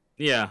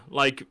 Yeah,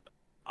 like,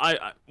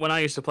 I when I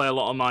used to play a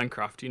lot of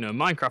Minecraft, you know,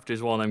 Minecraft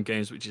is one of them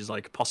games which is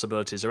like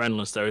possibilities are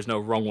endless. There is no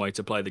wrong way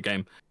to play the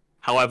game.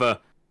 However,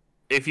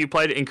 if you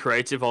played it in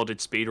creative or did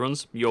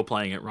speedruns, you're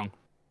playing it wrong.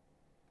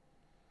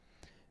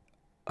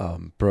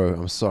 Bro,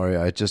 I'm sorry.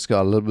 I just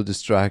got a little bit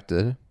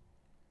distracted.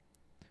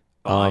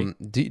 Do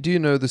you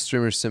know the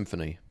streamer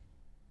Symphony?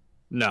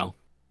 No.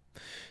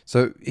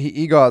 So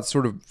he got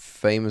sort of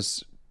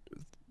famous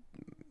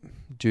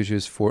due to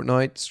his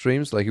Fortnite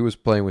streams. Like, he was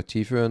playing with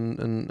Tifa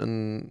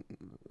and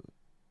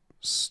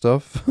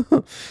stuff.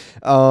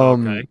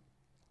 Okay.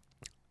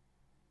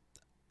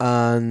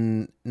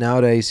 And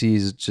nowadays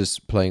he's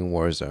just playing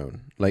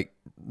Warzone. Like,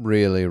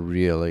 really,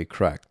 really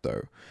cracked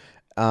though.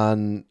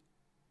 And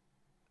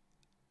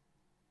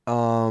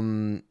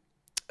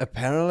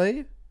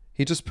apparently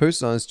he just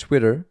posted on his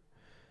Twitter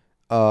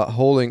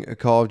holding a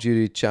Call of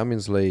Duty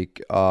Champions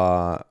League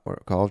or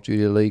Call of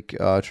Duty League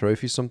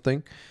trophy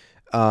something.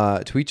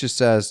 Tweet just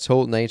says,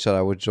 told Nate that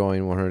I would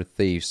join 100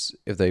 Thieves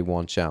if they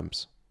won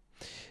champs.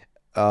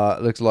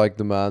 Looks like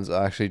the man's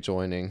actually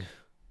joining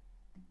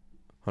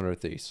 100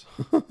 Thieves.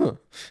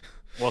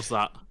 What's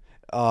that?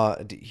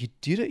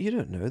 You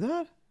don't know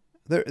that?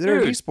 They're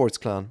an esports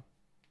clan.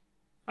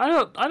 I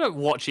don't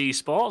watch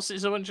esports.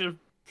 It's a bunch of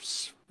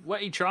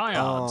sweaty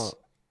tryhards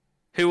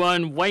who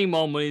earn way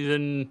more money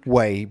than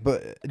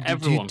but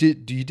everyone.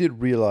 you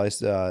did realize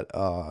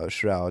that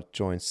Shroud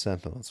joined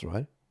Sentinels,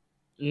 right?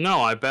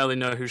 No, I barely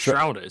know who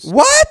Shroud is.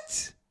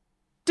 What?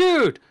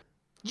 Dude,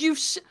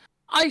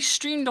 I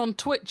streamed on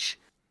Twitch,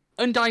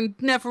 and I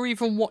never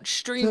even watched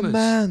streamers. The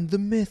man, the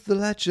myth, the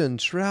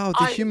legend, Shroud,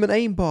 the human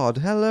aimbot.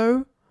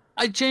 Hello?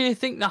 I genuinely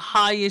think the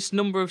highest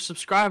number of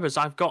subscribers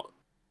I've got,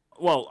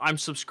 well, I'm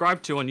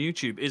subscribed to on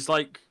YouTube, is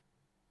like,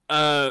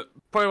 probably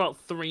about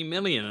 3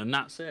 million, and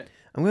that's it.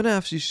 I'm going to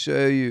have to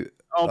show you.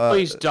 Oh,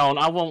 please don't.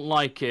 I won't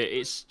like it.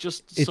 It's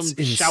just some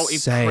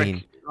shouty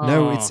prick.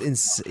 No, it's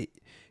insane.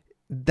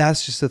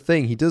 That's just the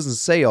thing. He doesn't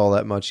say all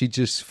that much. He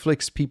just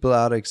flicks people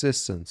out of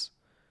existence.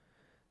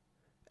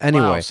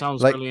 Anyway, wow,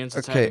 sounds really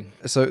entertaining.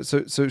 Okay,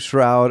 so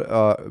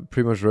Shroud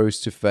pretty much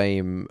rose to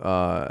fame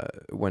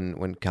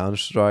when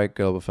Counter-Strike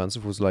Global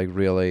Offensive was like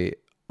really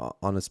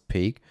on its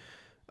peak,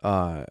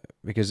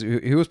 because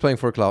he was playing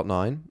for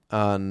Cloud9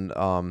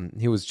 and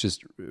he was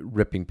just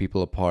ripping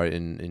people apart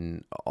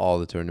in all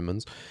the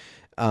tournaments,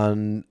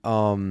 and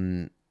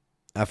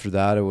after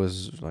that it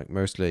was like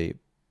mostly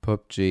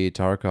PUBG,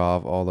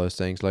 Tarkov, all those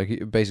things,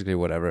 like basically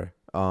whatever.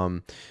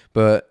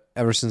 But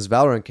ever since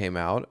Valorant came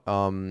out,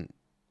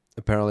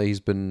 apparently he's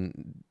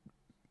been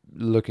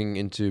looking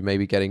into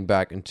maybe getting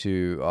back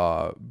into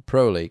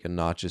Pro League and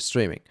not just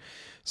streaming.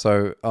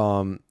 So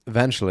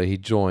eventually he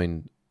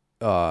joined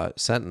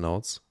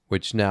Sentinels,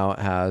 which now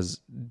has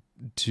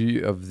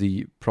two of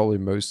the probably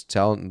most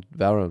talented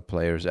Valorant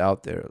players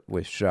out there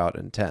with Shroud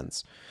and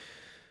Tense.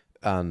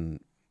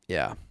 And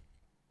yeah,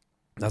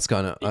 that's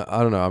kind of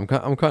I don't know. I'm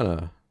kind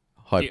of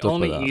hyped up. The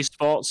only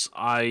esports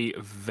I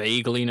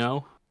vaguely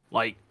know,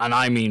 like, and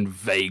I mean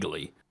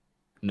vaguely,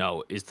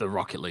 know is the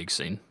Rocket League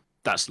scene.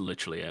 That's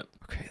literally it.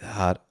 Okay,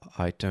 that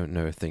I don't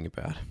know a thing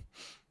about.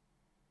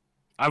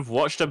 I've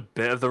watched a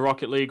bit of the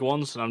Rocket League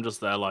once, and I'm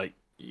just there like,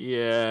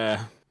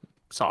 yeah,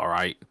 it's all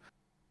right,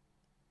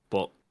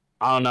 but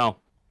I don't know.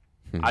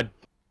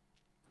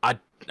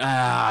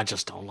 I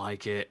just don't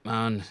like it,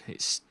 man.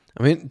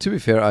 I mean, to be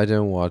fair, I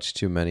don't watch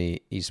too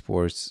many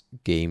esports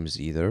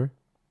games either.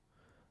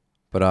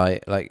 But I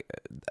like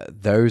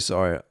those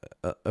are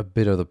a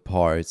bit of the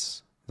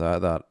parts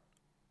that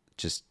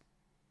just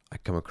I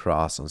come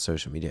across on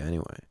social media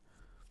anyway.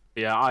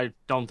 Yeah, I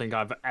don't think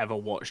I've ever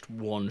watched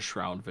one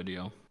Shroud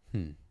video.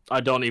 Hmm. I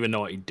don't even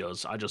know what he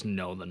does. I just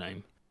know the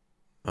name.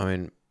 I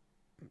mean,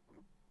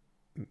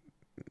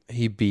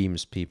 he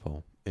beams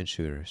people in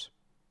shooters.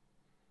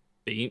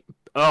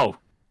 Oh,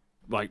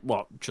 like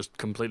what? Just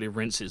completely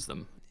rinses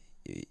them.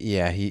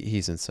 Yeah,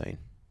 he's insane.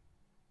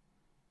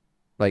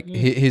 Like Mm.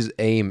 his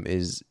aim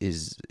is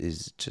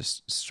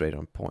just straight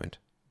on point.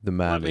 The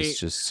man is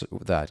just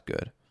that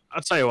good.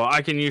 I'll tell you what.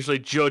 I can usually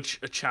judge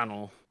a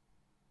channel.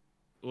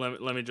 Let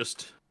me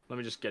just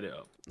get it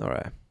up. All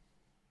right,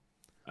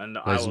 And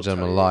ladies and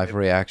gentlemen, live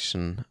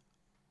reaction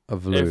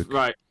of Luke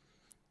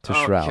to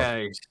Shroud.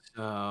 Okay.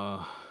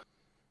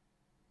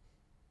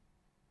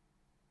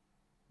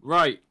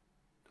 Right.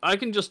 I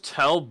can just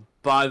tell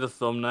by the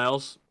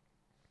thumbnails.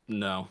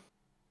 No.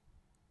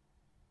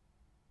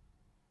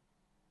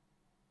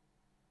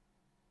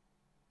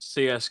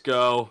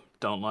 CSGO,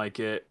 don't like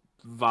it.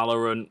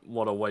 Valorant,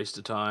 what a waste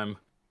of time.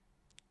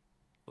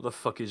 What the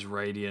fuck is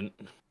Radiant?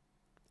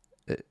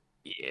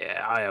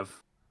 Yeah, I have.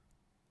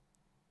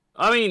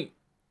 I mean,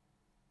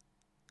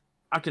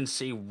 I can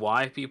see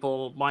why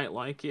people might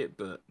like it,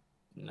 but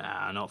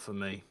nah, not for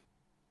me.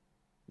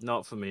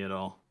 Not for me at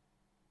all.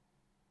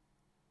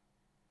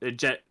 It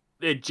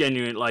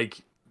genuinely, like,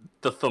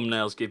 the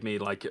thumbnails give me,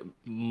 like, a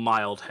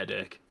mild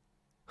headache.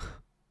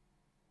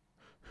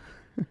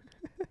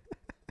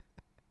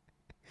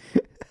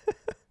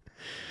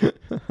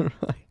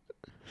 Right.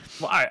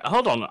 Well, all right,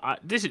 hold on.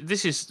 This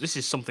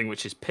is something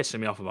which is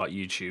pissing me off about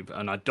YouTube,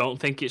 and I don't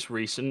think it's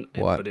recent,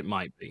 but it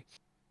might be.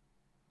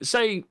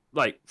 Say,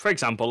 like, for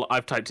example,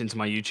 I've typed into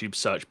my YouTube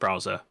search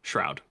browser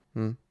Shroud.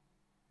 Hmm.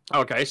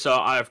 Okay, so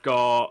I've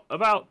got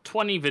about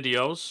 20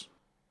 videos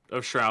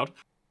of Shroud.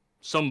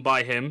 Some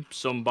by him,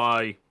 some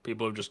by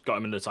people who've just got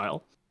him in the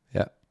title.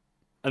 Yeah.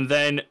 And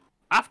then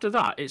after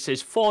that, it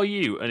says for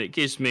you, and it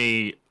gives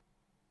me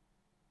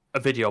a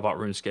video about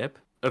RuneScape,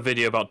 a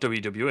video about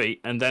WWE,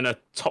 and then a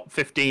top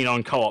 15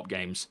 on co-op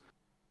games.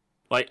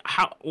 Like,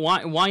 how?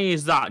 Why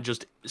is that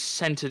just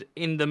centered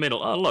in the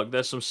middle? Oh, look,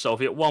 there's some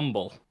Soviet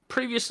Womble.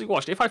 Previously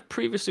watched. If I've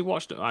previously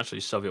watched it, actually,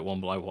 Soviet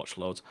Womble, I watched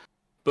loads.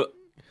 But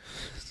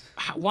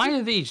why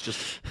are these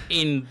just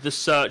in the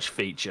search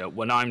feature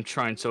when I'm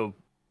trying to...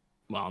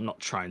 Well, I'm not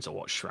trying to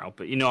watch Shroud,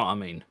 but you know what I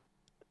mean.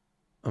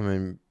 I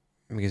mean,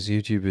 because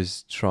YouTube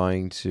is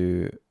trying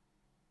to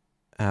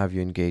have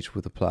you engage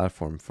with the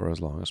platform for as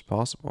long as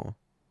possible.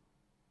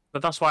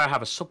 But that's why I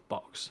have a sub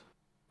box.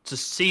 To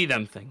see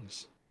them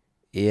things.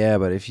 Yeah,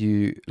 but if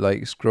you,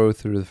 like, scroll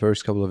through the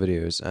first couple of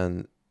videos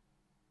and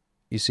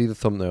you see the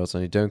thumbnails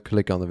and you don't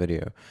click on the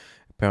video,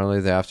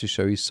 apparently they have to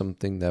show you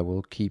something that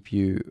will keep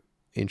you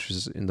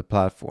interested in the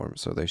platform.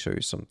 So they show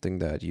you something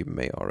that you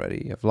may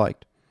already have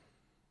liked.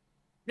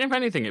 If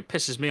anything, it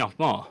pisses me off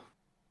more.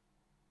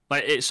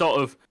 Like, it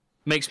sort of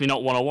makes me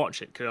not want to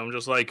watch it, because I'm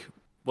just like,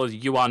 well,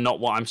 you are not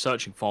what I'm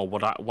searching for.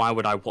 Why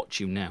would I watch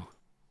you now?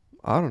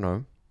 I don't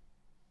know.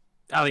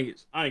 I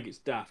think it's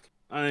daft.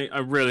 I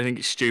really think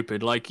it's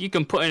stupid. Like, you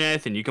can put in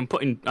anything. You can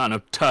put in, I don't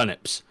know,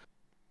 turnips.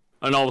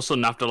 And all of a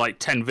sudden, after like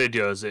 10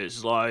 videos,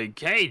 it's like,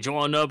 hey, do you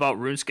want to know about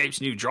RuneScape's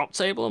new drop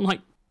table? I'm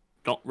like,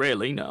 not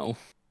really, no.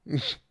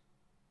 I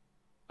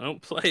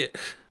don't play it.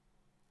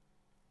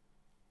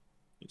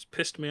 It's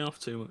pissed me off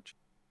too much.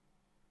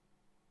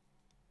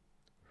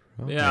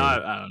 Okay. Yeah,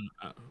 I don't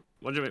know.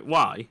 What do you mean?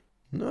 Why?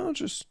 No,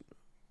 just...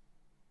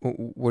 What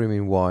do you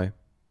mean, why?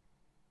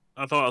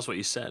 I thought that's what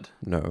you said.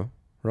 No.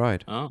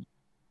 Right.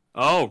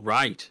 Oh,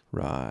 right.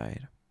 Right.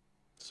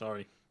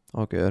 Sorry.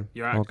 All good.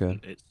 Your accent, all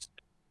good.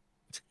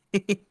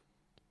 It's...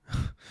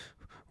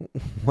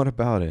 What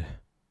about it?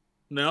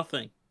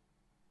 Nothing.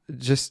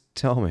 Just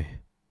tell me.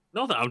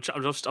 Nothing. I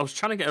was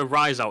trying to get a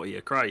rise out of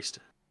you, Christ.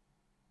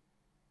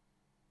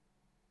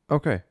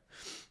 Okay.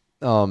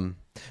 Oh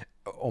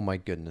my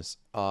goodness.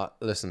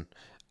 Listen,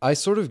 I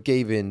sort of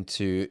gave in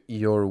to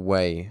your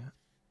way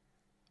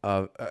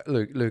of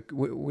look.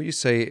 Will you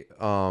say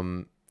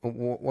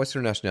what's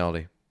your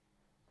nationality?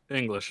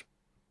 English.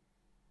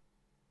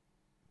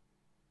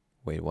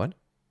 Wait, what?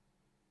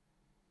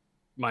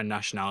 My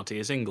nationality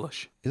is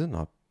English. Is it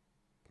not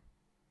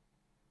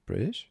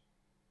British?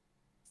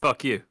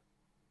 Fuck you.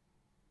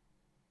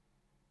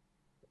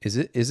 Is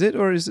it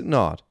or is it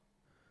not?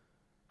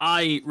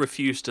 I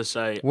refuse to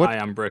say I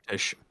am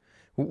British.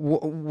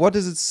 What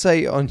does it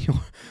say on your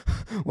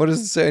What does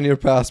it say on your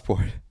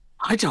passport?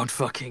 I don't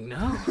fucking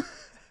know.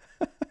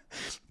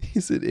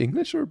 Is it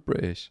English or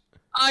British?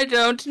 I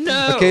don't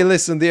know. Okay,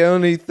 listen, the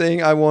only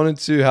thing I wanted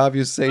to have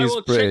you say is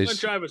British. Check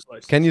my driver's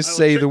license. Can you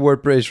say the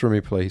word British for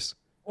me, please?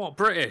 What,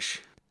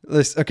 British?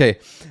 Listen, okay.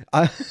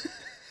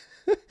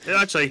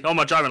 Actually, on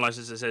my driving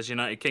license it says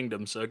United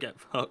Kingdom, so get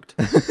fucked.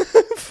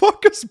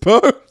 Fuck us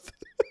both.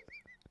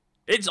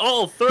 It's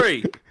all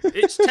three.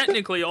 It's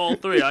technically all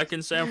three. I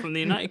can say I'm from the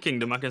United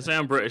Kingdom, I can say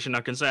I'm British, and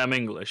I can say I'm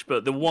English.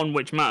 But the one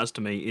which matters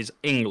to me is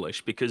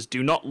English, because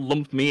do not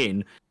lump me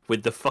in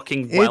with the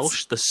fucking It's-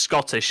 Welsh, the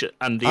Scottish,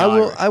 and the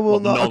Irish. I will Well,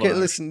 not. Northern Okay,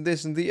 Irish.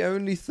 listen. The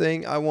only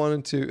thing I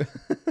wanted to,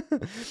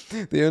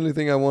 the only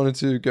thing I wanted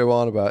to go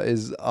on about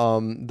is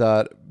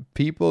that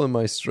people in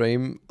my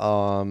stream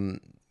caught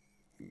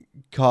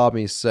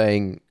me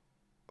saying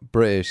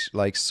British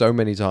like so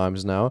many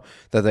times now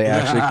that they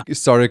actually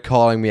started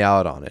calling me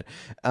out on it,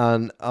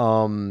 and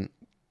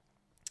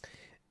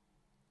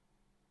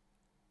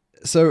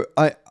so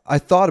I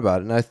thought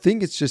about it, and I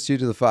think it's just due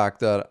to the fact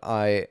that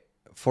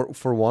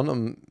for one,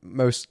 I'm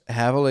most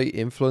heavily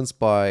influenced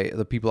by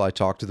the people I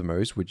talk to the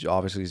most, which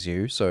obviously is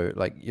you. So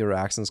like your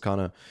accent's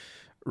kind of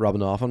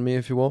rubbing off on me,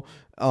 if you will.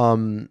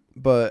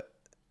 But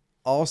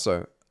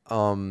also,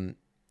 I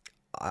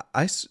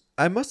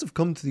must have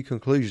come to the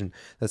conclusion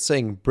that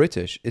saying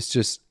British is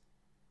just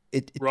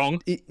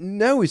Wrong.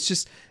 No, it's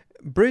just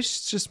British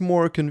is just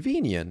more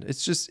convenient.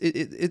 It's just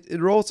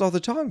it rolls off the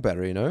tongue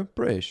better, you know.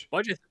 British.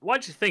 Why do you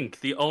think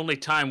the only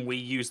time we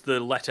use the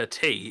letter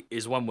T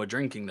is when we're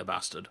drinking the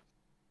bastard?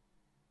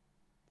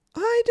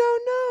 I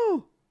don't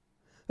know.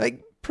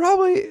 Like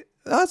probably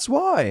that's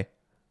why.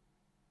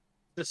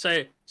 To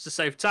say it's to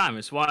save time.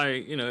 It's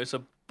why it's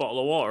a bottle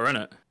of water, isn't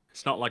it?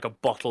 It's not like a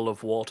bottle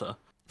of water.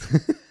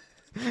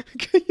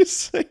 Can you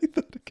say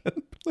that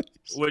again,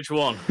 please? Which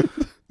one?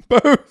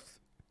 Both.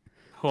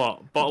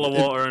 What? Bottle of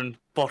water and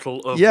bottle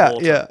of Yeah,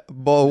 water. yeah,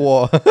 bottle of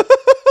water.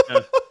 Yeah.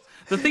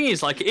 The thing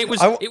is, like, it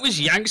was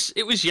Yanks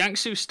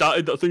who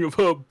started that thing of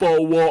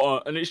bottle of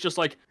water, and it's just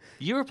like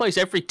you replace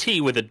every T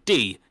with a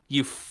D,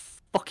 you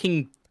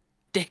fucking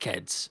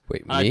dickheads.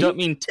 Wait, And me? I don't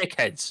mean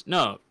tickheads.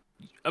 No,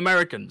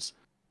 Americans.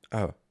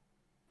 Oh.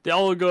 They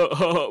all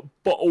go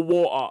bottle of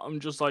water. I'm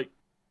just like,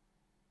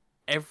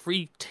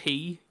 every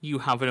T you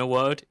have in a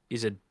word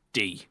is a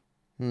D.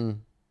 Hmm.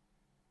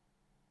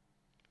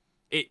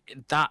 A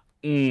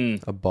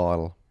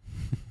bottle.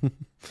 A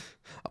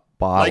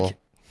bottle.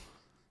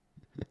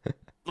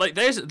 Like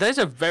there's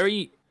a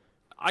very,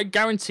 I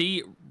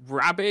guarantee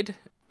rabid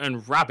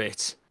and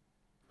rabbit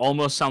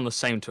almost sound the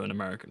same to an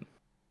American.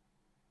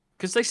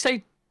 Because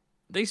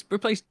they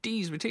replace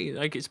D's with T.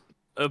 Like it's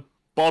a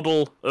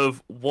bottle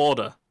of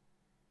water.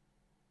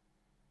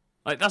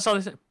 Like that's how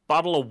they say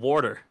bottle of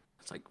water.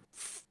 It's like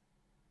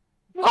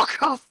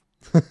fuck off.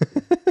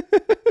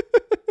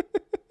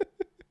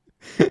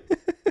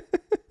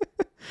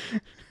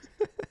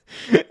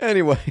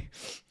 Anyway.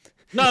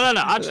 No.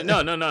 Actually, no.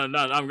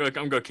 I'm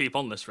gonna keep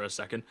on this for a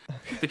second,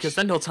 because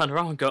then they'll turn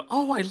around and go,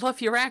 "Oh, I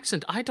love your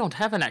accent. I don't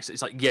have an accent."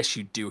 It's like, yes,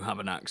 you do have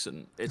an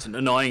accent. It's an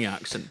annoying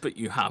accent, but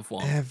you have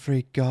one.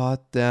 Every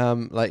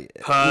goddamn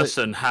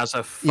Person has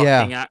a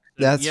fucking accent.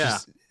 That's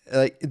just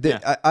like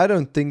I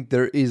don't think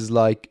there is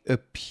like a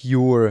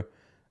pure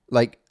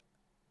like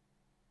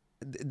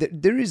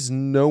there is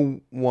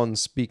no one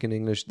speaking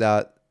English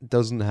that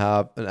doesn't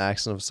have an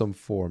accent of some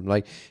form.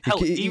 Like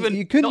hell,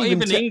 you couldn't not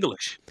even te-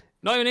 English.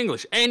 Not even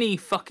English. Any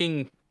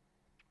fucking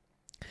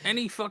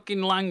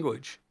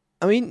language.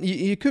 I mean,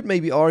 you could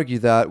maybe argue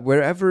that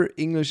wherever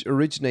English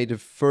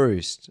originated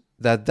first,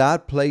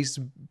 that place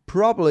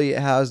probably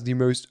has the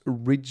most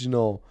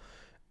original.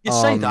 You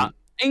say that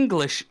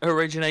English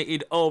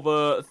originated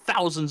over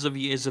thousands of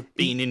years of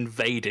being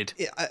invaded.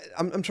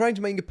 I'm trying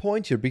to make a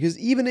point here, because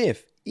even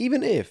if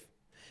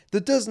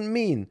that doesn't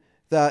mean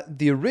that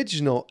the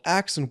original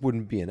accent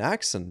wouldn't be an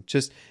accent.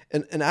 Just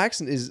an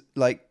accent is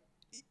like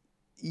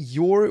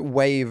your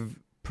way of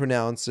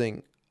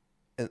pronouncing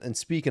and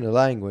speaking a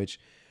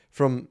language,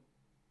 from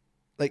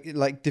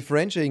like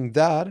differentiating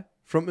that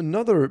from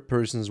another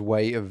person's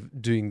way of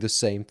doing the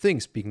same thing,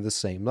 speaking the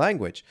same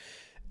language.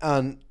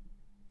 And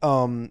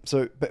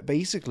so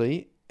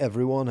basically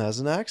everyone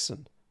has an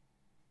accent.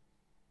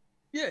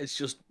 Yeah, it's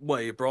just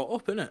where you're brought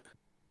up, innit?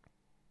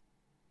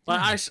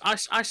 Like I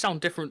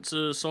sound different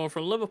to someone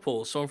from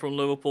Liverpool. Someone from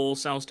Liverpool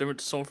sounds different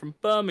to someone from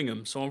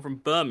Birmingham. Someone from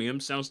Birmingham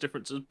sounds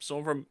different to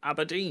someone from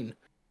Aberdeen.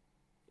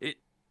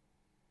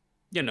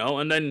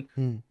 And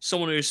then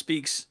someone who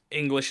speaks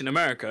English in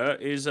America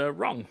is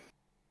wrong.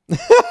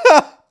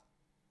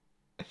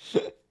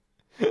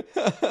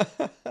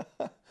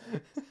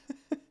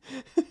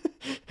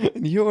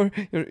 You're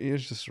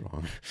just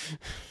wrong.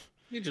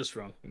 You're just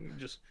wrong.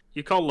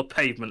 You call the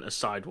pavement a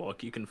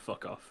sidewalk, you can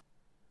fuck off.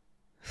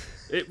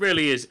 It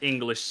really is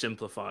English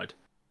simplified.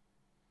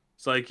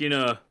 It's like,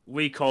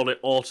 we call it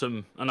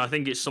autumn, and I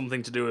think it's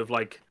something to do with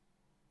like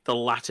the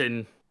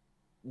Latin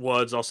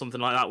words or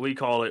something like that. We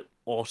call it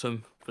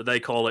autumn, but they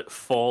call it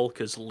fall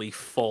because leaf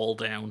fall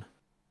down.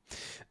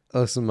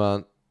 Listen,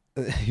 man,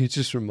 you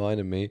just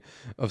reminded me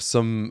of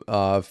some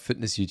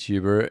fitness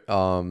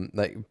YouTuber,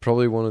 like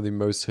probably one of the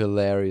most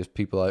hilarious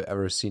people I've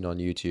ever seen on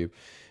YouTube.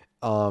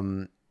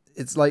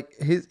 It's like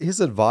his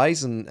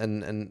advice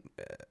and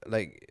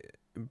like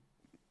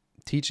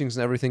teachings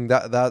and everything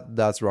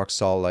that's rock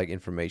solid, like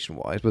information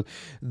wise, but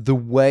the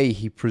way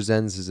he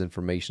presents his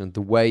information,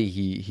 the way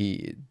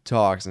he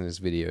talks in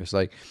his videos,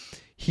 like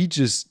he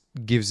just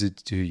gives it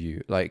to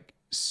you like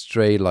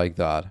straight like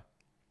that.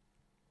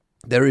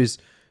 There is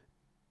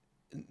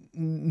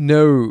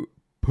no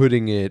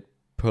putting it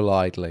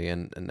politely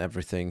and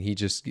everything. He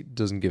just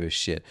doesn't give a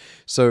shit.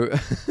 So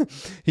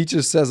he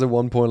just says at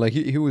one point, like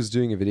he was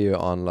doing a video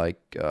on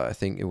like I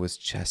think it was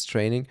chest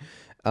training,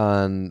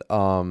 and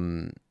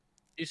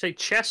You say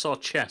chess or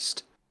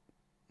chest?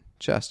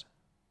 chest.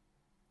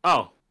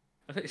 Oh,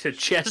 I think you said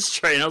chest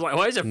train. I was like,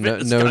 why is it No,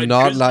 fitness no, guy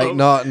not dressed like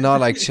up? not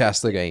like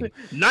chest the game.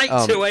 Knight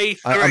to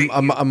A3.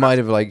 I might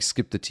have like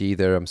skipped the T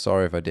there. I'm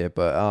sorry if I did,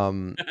 but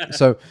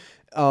so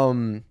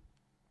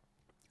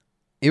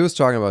he was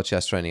talking about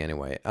chest training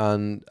anyway,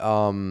 and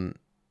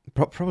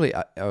probably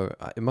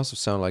it must have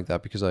sounded like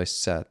that because I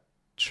said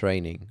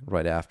training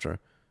right after.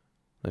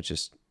 I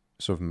just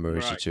sort of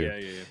merged the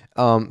two.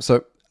 Yeah.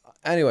 So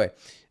anyway,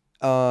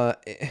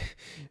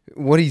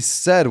 what he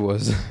said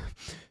was,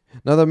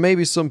 now there may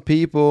be some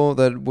people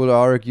that would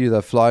argue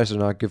that flies are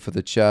not good for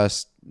the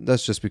chest.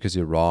 That's just because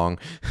you're wrong.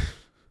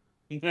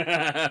 He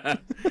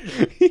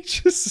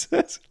just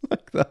says it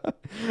like that.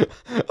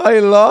 I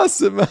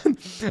lost it, man.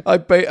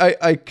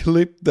 I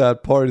clipped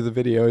that part of the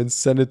video and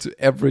sent it to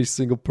every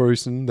single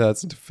person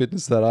that's into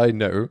fitness that I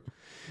know.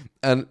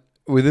 And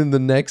within the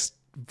next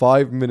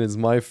 5 minutes,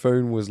 my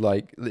phone was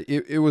like,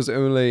 it was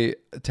only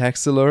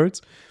text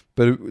alerts,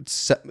 but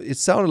it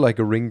sounded like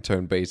a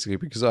ringtone basically,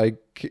 because I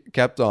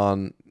kept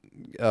on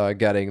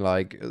getting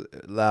like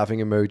laughing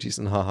emojis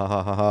and ha ha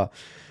ha ha ha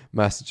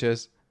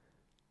messages.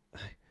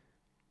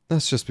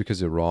 That's just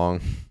because you're wrong.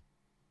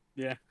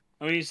 Yeah.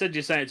 I mean, you said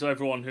you say it to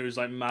everyone who's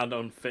like mad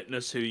on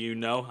fitness who you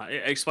know.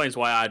 It explains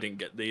why I didn't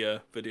get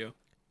the video.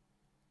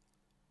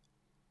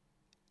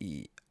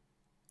 Yeah.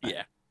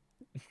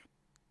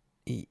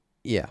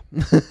 Yeah.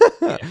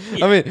 I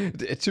mean,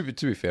 to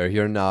be fair,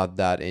 you're not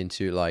that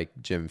into like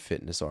gym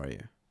fitness, are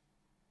you?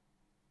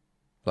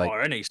 Like,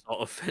 or any sort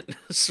of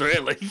fitness,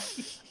 really.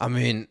 I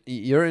mean,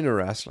 you're into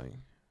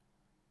wrestling.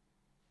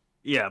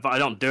 Yeah, but I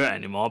don't do it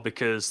anymore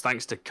because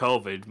thanks to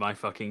COVID, my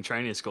fucking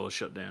training school is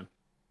shut down.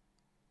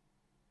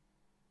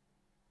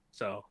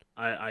 So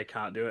I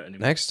can't do it anymore.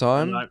 Next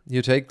time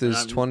you take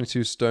this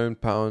 22 stone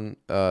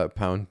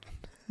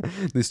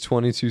this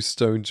 22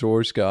 stone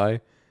George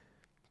guy,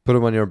 put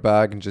him on your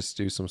back and just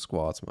do some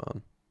squats,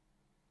 man.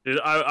 Dude,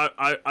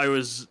 I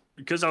was,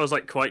 because I was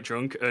like quite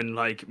drunk and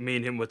like me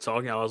and him were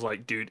talking. I was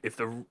like, dude,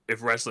 if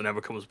wrestling ever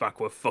comes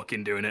back, we're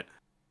fucking doing it.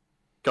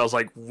 Cause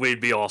like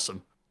we'd be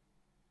awesome.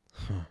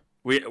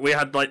 We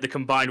had like the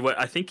combined weight.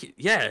 I think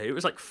it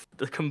was like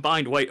the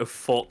combined weight of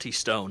 40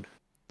 stone.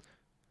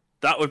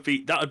 That would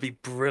be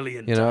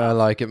brilliant. You know, I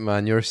like it,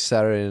 man. Your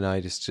Saturday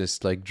night is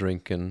just like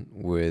drinking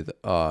with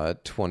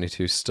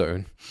 22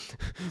 stone.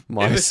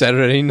 My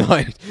Saturday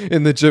night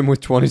in the gym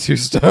with 22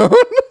 stone.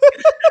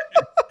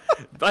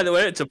 By the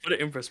way, to put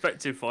it in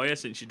perspective for you,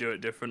 since you do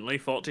it differently,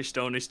 40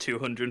 stone is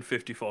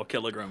 254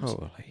 kilograms.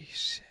 Holy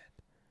shit.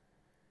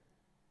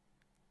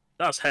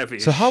 That's heavy.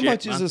 So how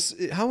much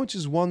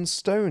is 1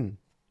 stone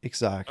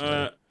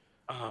exactly?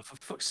 For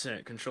fuck's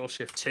sake, Control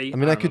Shift T. I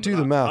mean, I could do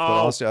the math,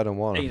 but honestly, I don't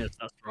want to.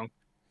 That's wrong.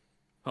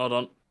 Hold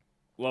on.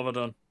 What have I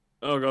done?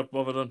 Oh god,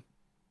 what have I done?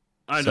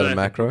 Is that a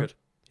macro? You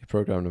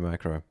programmed a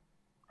macro.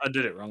 I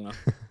did it wrong though.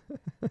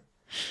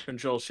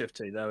 Control Shift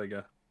T. There we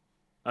go.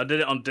 I did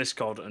it on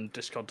Discord, and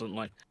Discord doesn't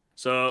like.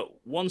 So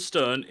 1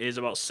 stone is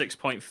about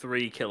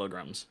 6.3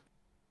 kilograms.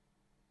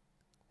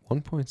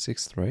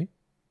 1.63.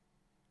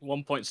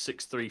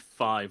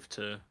 1.635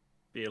 to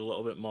be a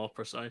little bit more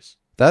precise.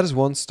 That is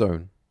 1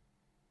 stone.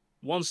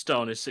 1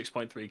 stone is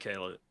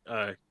 6.3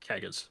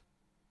 keggers.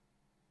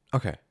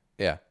 Okay,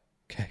 yeah.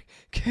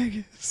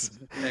 Keggers.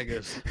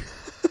 Keggers.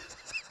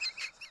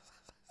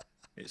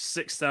 It's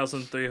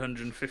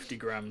 6,350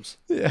 grams.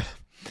 Yeah.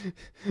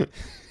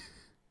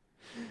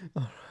 All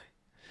right.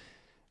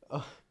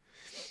 Oh.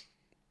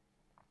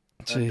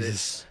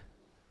 Jesus.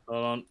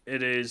 Hold on.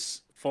 It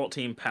is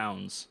 14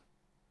 pounds.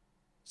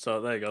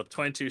 So there you go.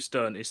 22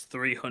 stone is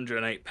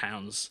 308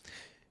 pounds.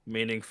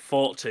 Meaning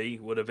 40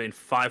 would have been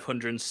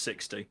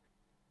 560.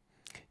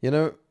 You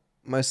know,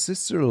 my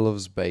sister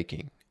loves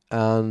baking.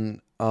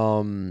 And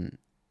all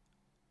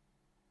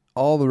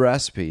the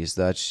recipes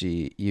that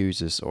she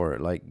uses or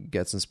like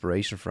gets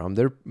inspiration from,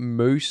 they're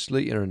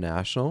mostly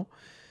international.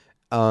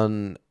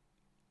 And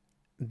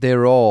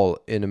they're all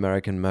in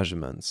American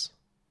measurements.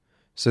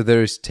 So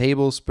there's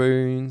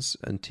tablespoons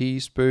and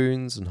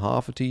teaspoons and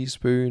half a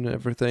teaspoon and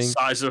everything.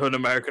 Size of an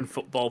American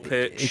football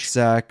pitch.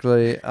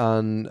 Exactly,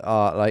 and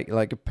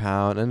like a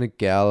pound and a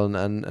gallon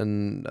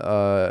and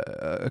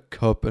a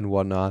cup and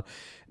whatnot.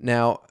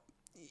 Now,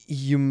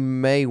 you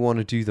may want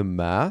to do the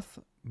math,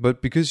 but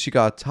because she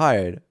got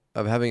tired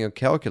of having a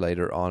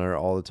calculator on her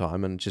all the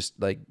time and just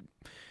like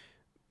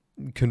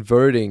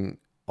converting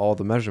all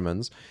the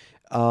measurements,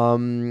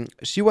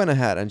 she went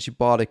ahead and she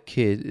bought a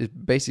kit.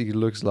 It basically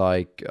looks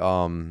like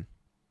a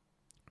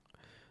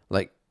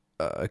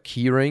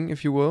key ring,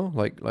 if you will,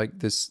 like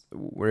this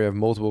where you have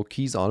multiple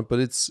keys on it, but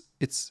it's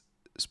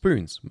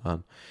spoons,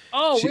 man.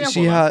 Oh,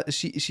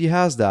 she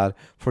has that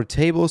for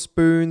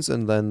tablespoons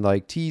and then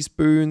like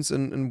teaspoons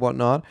and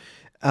whatnot,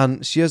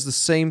 and she has the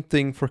same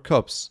thing for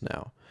cups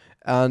now.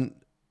 And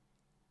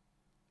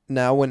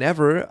now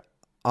whenever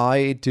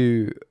I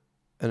do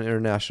an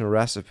international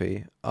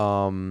recipe,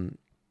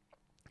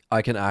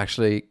 I can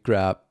actually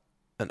grab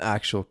an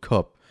actual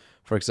cup.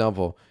 For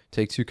example,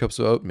 take 2 cups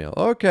of oatmeal.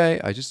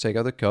 Okay, I just take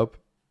out the cup,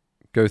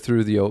 go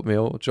through the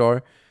oatmeal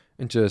jar,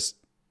 and just,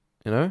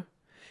 you know,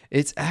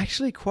 it's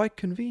actually quite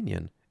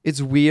convenient.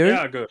 It's weird,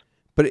 Yeah, good.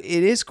 but it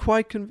is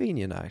quite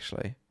convenient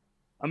actually.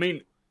 I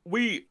mean,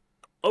 we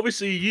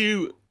obviously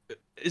you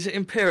is it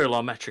imperial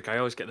or metric? I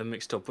always get them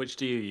mixed up. Which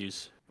do you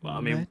use? Well,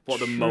 I mean, what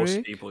do most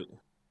Metric? people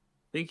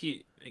think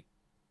you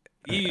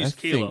I use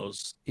think,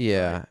 kilos, right?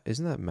 yeah,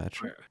 isn't that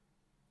metric?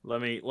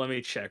 Right. Let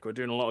me check. We're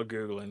doing a lot of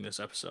googling this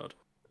episode.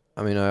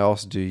 I mean, I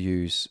also do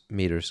use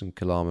meters and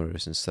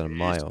kilometers instead of It is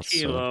miles, so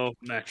kilo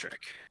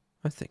metric.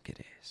 I think it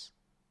is.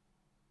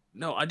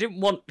 No, I didn't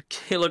want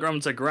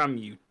kilograms a gram,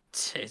 you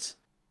tit.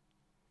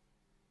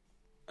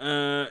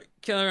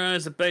 Kilogram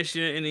is the base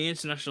unit in the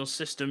international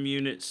system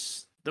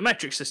units. The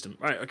metric system,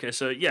 right? Okay,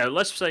 so yeah,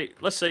 let's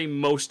say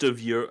most of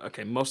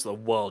the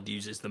world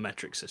uses the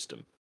metric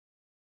system.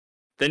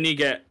 Then you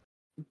get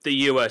the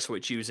US,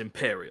 which use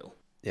imperial.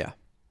 Yeah.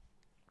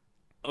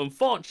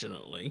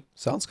 Unfortunately,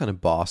 Sounds kind of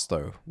boss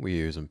though. We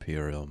use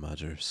imperial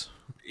measures.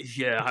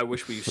 yeah, I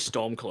wish we used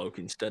Stormcloak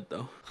instead,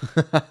 though.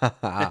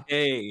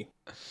 Hey.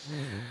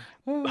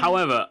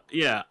 However,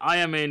 yeah, I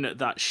am in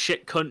that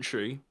shit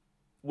country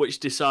which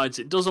decides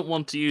it doesn't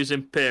want to use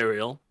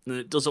imperial and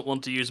it doesn't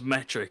want to use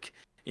metric.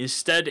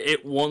 Instead,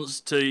 it wants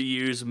to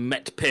use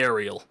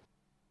metperial.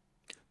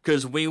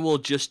 Because we will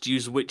just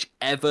use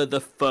whichever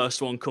the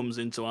first one comes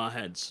into our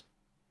heads.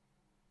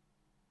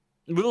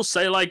 We'll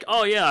say, like,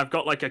 oh yeah, I've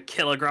got like a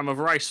kilogram of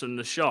rice in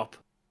the shop.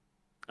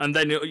 And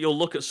then you'll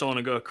look at someone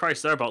and go,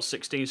 Christ, they're about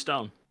 16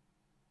 stone.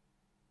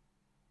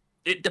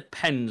 It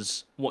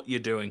depends what you're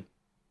doing.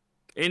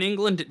 In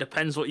England, it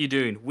depends what you're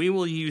doing. We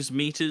will use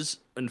meters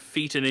and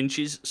feet and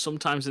inches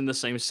sometimes in the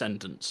same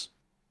sentence.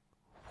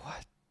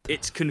 What?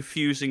 It's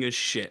confusing as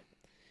shit.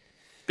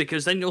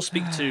 Because then you'll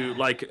speak to,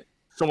 like,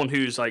 someone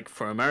who's, like,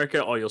 from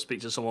America, or you'll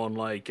speak to someone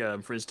like,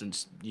 for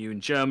instance, you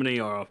in Germany,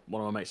 or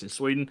one of my mates in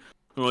Sweden.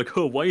 And they're like,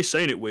 oh, why are you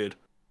saying it weird?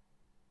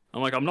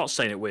 I'm like, I'm not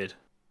saying it weird.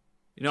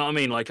 You know what I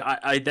mean? Like,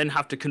 I then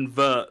have to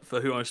convert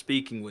for who I'm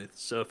speaking with.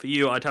 So for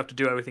you, I'd have to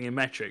do everything in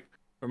metric.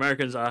 For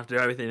Americans, I have to do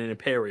everything in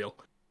imperial.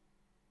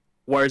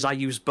 Whereas I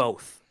use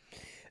both.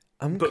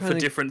 But for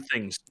different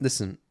things.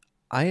 Listen,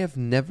 I have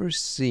never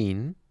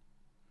seen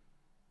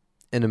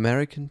an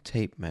American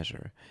tape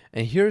measure.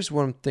 And here's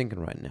what I'm thinking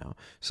right now.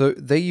 So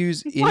they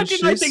use inches. Why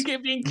did I think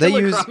it'd be in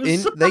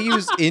kilograms? They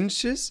use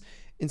inches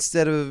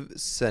instead of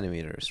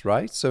centimeters,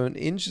 right? So an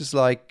inch is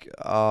like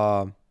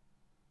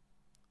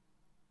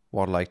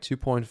like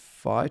 2.5,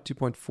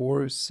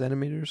 2.4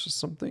 centimeters or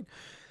something.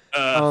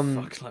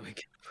 Fuck, let me get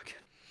it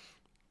again.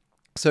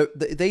 So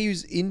they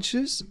use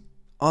inches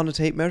on a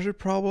tape measure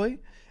probably,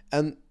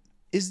 and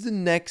is the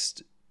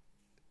next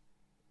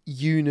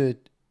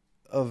unit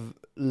of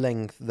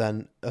length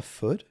then a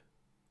foot?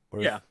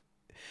 Or Yeah.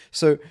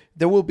 So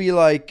there will be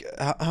like,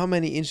 how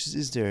many inches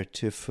is there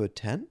to a foot?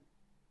 10?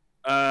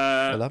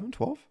 11,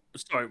 12?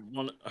 Sorry,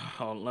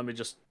 let me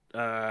just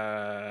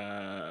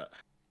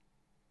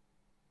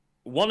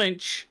 1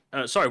 inch.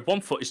 Sorry,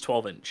 1 foot is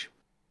 12 inch.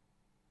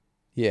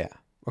 Yeah.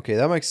 Okay,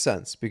 that makes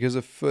sense because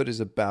a foot is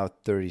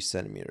about 30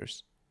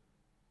 centimeters.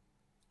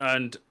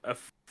 And a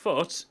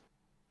foot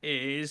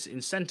is,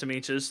 in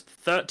centimeters,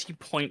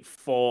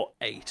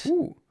 30.48.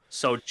 Ooh.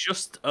 So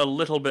just a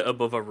little bit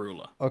above a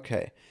ruler.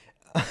 Okay.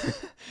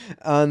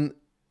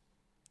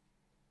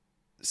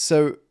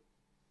 So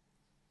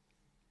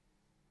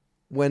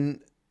when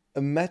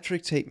a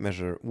metric tape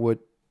measure would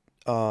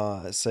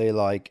say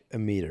like a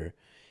meter,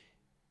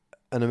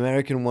 an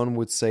American one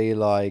would say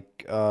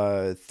like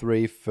 3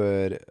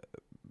 foot,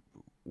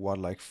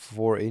 like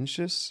 4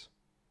 inches?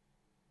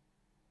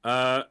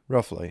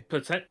 Roughly.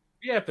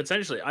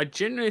 Potentially. I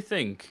genuinely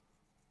think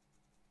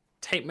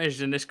tape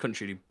measures in this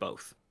country do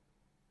both.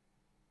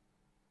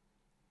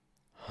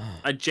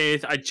 I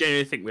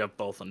genuinely think we have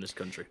both on this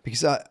country.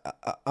 Because I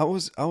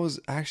was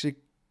actually,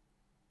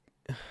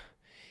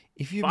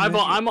 if you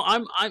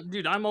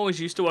I'm always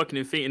used to working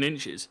in feet and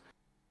inches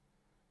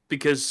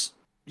because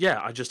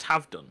I just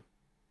have done.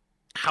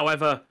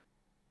 However,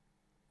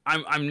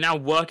 I'm now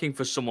working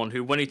for someone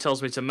who, when he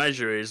tells me to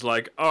measure, is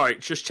like, all right,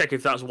 just check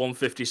if that's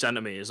 150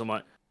 centimeters. I'm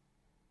like,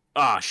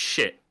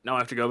 shit. Now I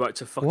have to go back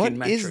to fucking metric.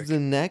 What is the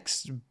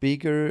next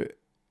bigger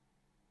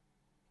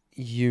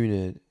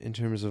unit in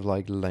terms of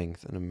like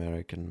length, an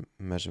American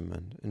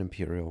measurement, an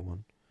imperial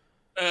one?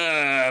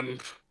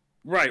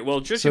 Right. Well,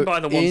 judging by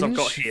the ones I've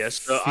got here,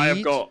 so I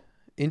have got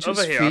inches,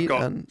 over here. I've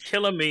got and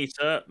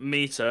kilometer,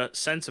 meter,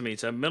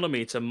 centimeter,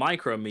 millimeter,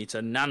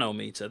 micrometer,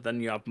 nanometer.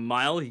 Then you have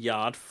mile,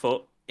 yard,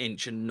 foot,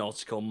 inch, and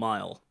nautical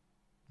mile.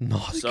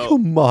 Nautical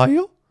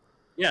mile?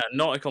 Yeah,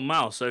 nautical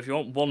mile. So if you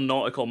want 1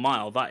 nautical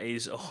mile, that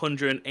is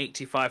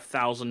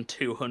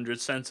 185,200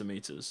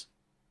 centimeters.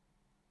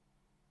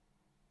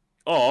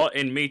 Or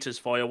in meters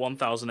for you,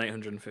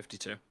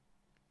 1,852.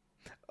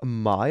 A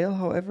mile,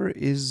 however,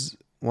 is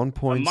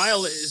 1.6. A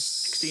mile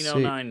is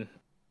 1609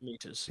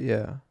 meters.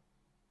 Yeah.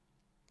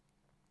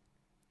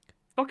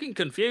 fucking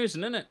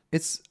confusing, isn't it?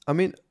 It's. I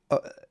mean,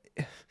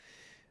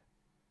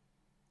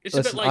 It's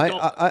listen, a bit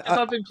like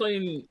I've been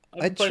playing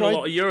a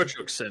lot of Euro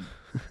Truck Sim,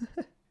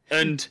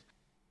 and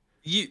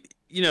you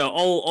know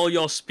all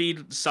your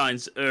speed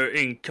signs are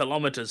in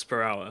kilometers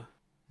per hour.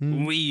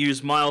 We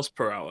use miles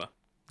per hour.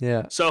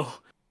 Yeah. So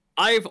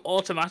I've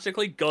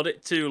automatically got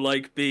it to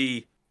like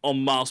be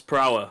on miles per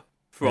hour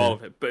for all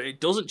of it, but it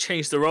doesn't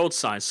change the road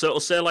signs. So it'll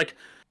say like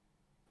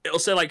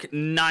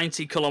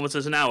 90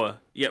 kilometers an hour.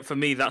 Yet for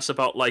me, that's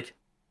about like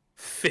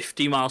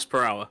 50 miles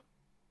per hour.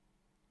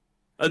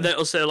 And then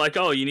it'll say like,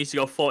 oh, you need to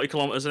go 40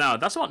 kilometers an hour.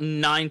 That's about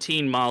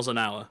 19 miles an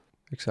hour.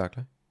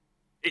 Exactly.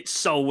 It's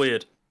so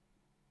weird.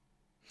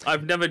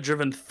 I've never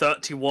driven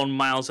 31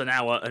 miles an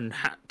hour and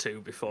had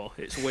to before.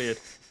 It's weird.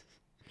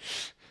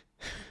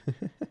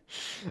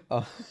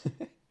 Oh,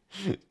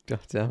 God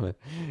damn it.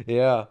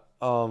 Yeah.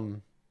 I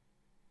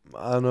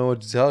don't know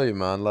what to tell you,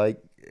 man.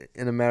 Like,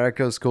 in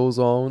America, school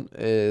zone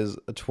is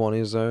a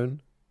 20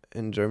 zone.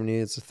 In Germany,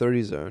 it's a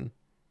 30 zone.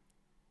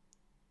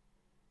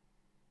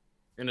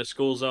 In a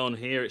school zone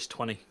here, it's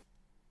 20.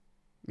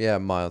 Yeah,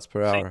 miles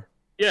per hour.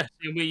 Yeah,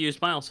 we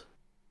use miles.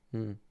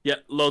 Yeah,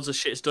 loads of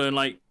shit's doing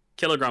like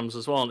kilograms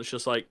as well, and it's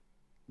just like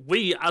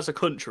we as a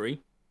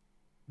country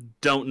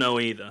don't know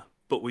either,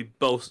 but we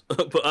both.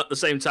 But at the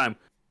same time,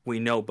 we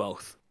know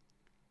both.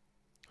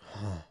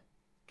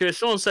 Because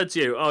someone said to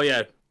you, "Oh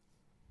yeah,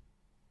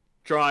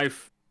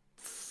 drive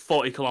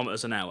 40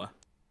 kilometers an hour,"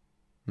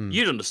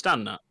 you'd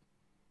understand that.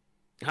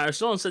 How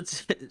someone said,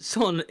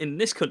 someone in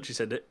this country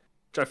said it,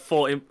 drive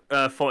 40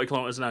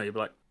 kilometers an hour, you'd be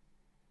like,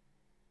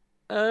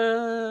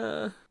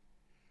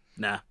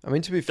 nah. I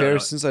mean, to be fair,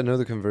 since I know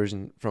the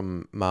conversion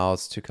from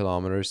miles to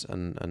kilometers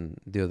and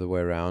the other way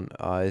around,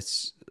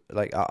 it's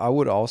like I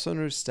would also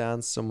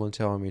understand someone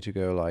telling me to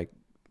go like,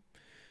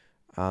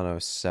 I don't know,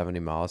 70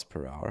 miles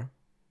per hour.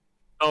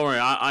 Don't worry,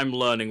 I'm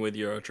learning with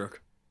Eurotruck.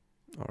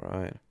 All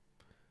right.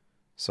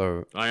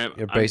 So you're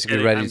I'm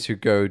basically ready to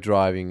go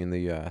driving in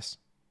the US.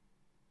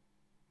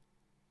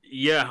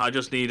 Yeah, I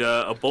just need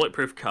a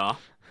bulletproof car.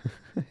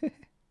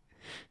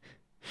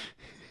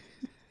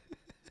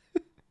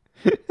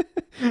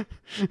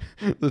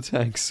 The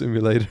tank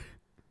simulator.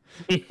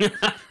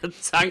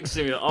 Tank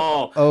simulator.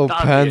 Oh,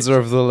 Panzer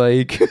of the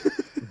Lake.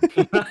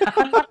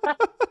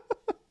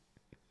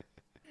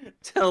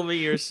 Tell me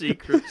your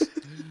secrets.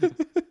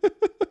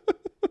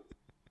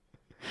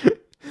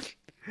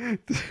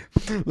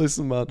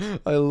 Listen, man,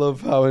 I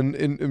love how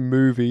in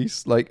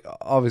movies, like,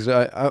 obviously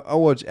I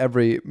watch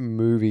every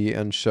movie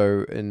and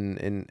show in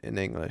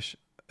English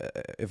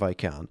if I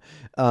can,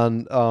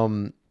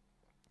 and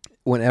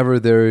whenever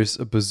there's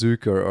a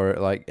bazooka or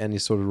like any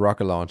sort of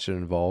rocket launcher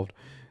involved,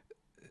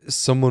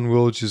 someone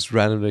will just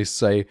randomly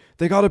say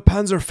they got a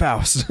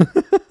Panzerfaust.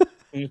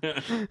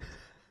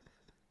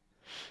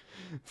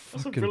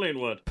 That's a brilliant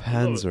word.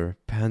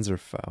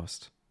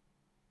 Panzerfaust.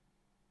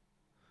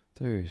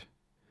 Dude,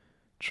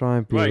 try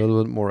and be a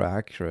little bit more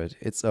accurate.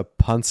 It's a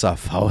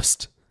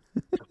Panzerfaust.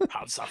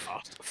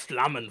 Panzerfaust.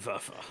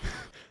 Flammenwerfer.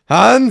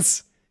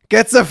 Hans,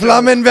 get the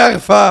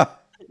Flammenwerfer.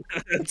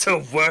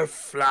 To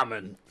werf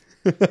Flammen.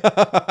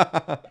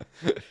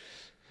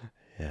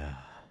 Yeah.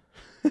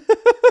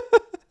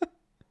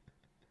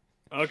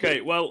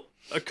 Okay, well,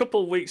 a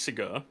couple weeks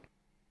ago,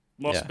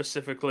 more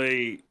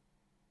specifically,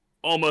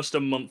 almost a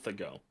month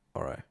ago.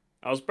 All right.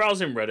 I was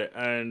browsing Reddit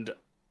and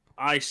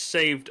I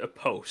saved a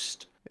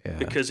post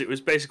because it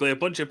was basically a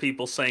bunch of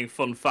people saying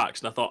fun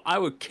facts, and I thought I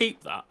would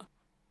keep that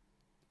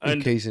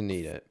in case you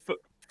need it.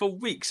 For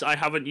weeks, I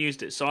haven't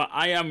used it, so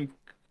I am.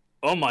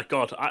 Oh my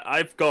god,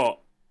 I've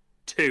got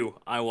 2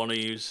 I want to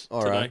use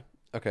today. Right.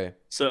 Okay.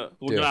 So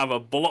we're gonna have a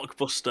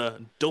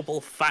blockbuster double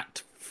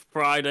fact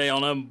Friday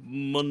on a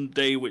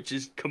Monday, which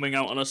is coming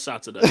out on a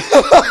Saturday.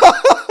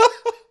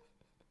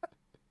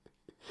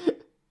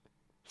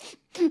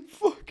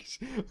 Fuck.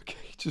 Okay,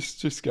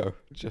 just go.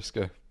 Just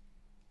go.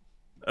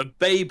 A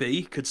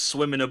baby could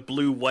swim in a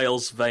blue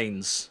whale's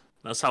veins.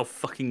 That's how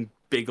fucking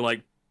big,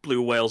 like,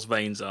 blue whale's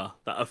veins are.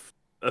 That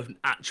an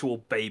actual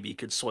baby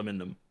could swim in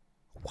them.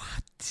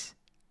 What?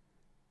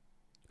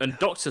 And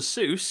Dr.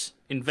 Seuss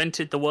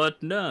invented the word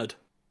nerd.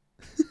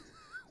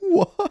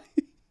 Why?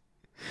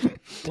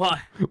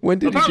 Why? When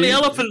did apparently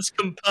elephants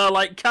can purr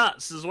like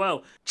cats as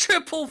well.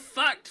 Triple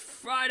fact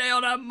Friday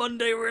on a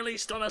Monday,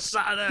 released on a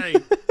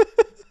Saturday.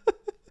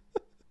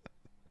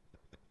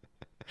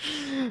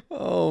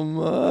 Oh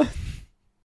man.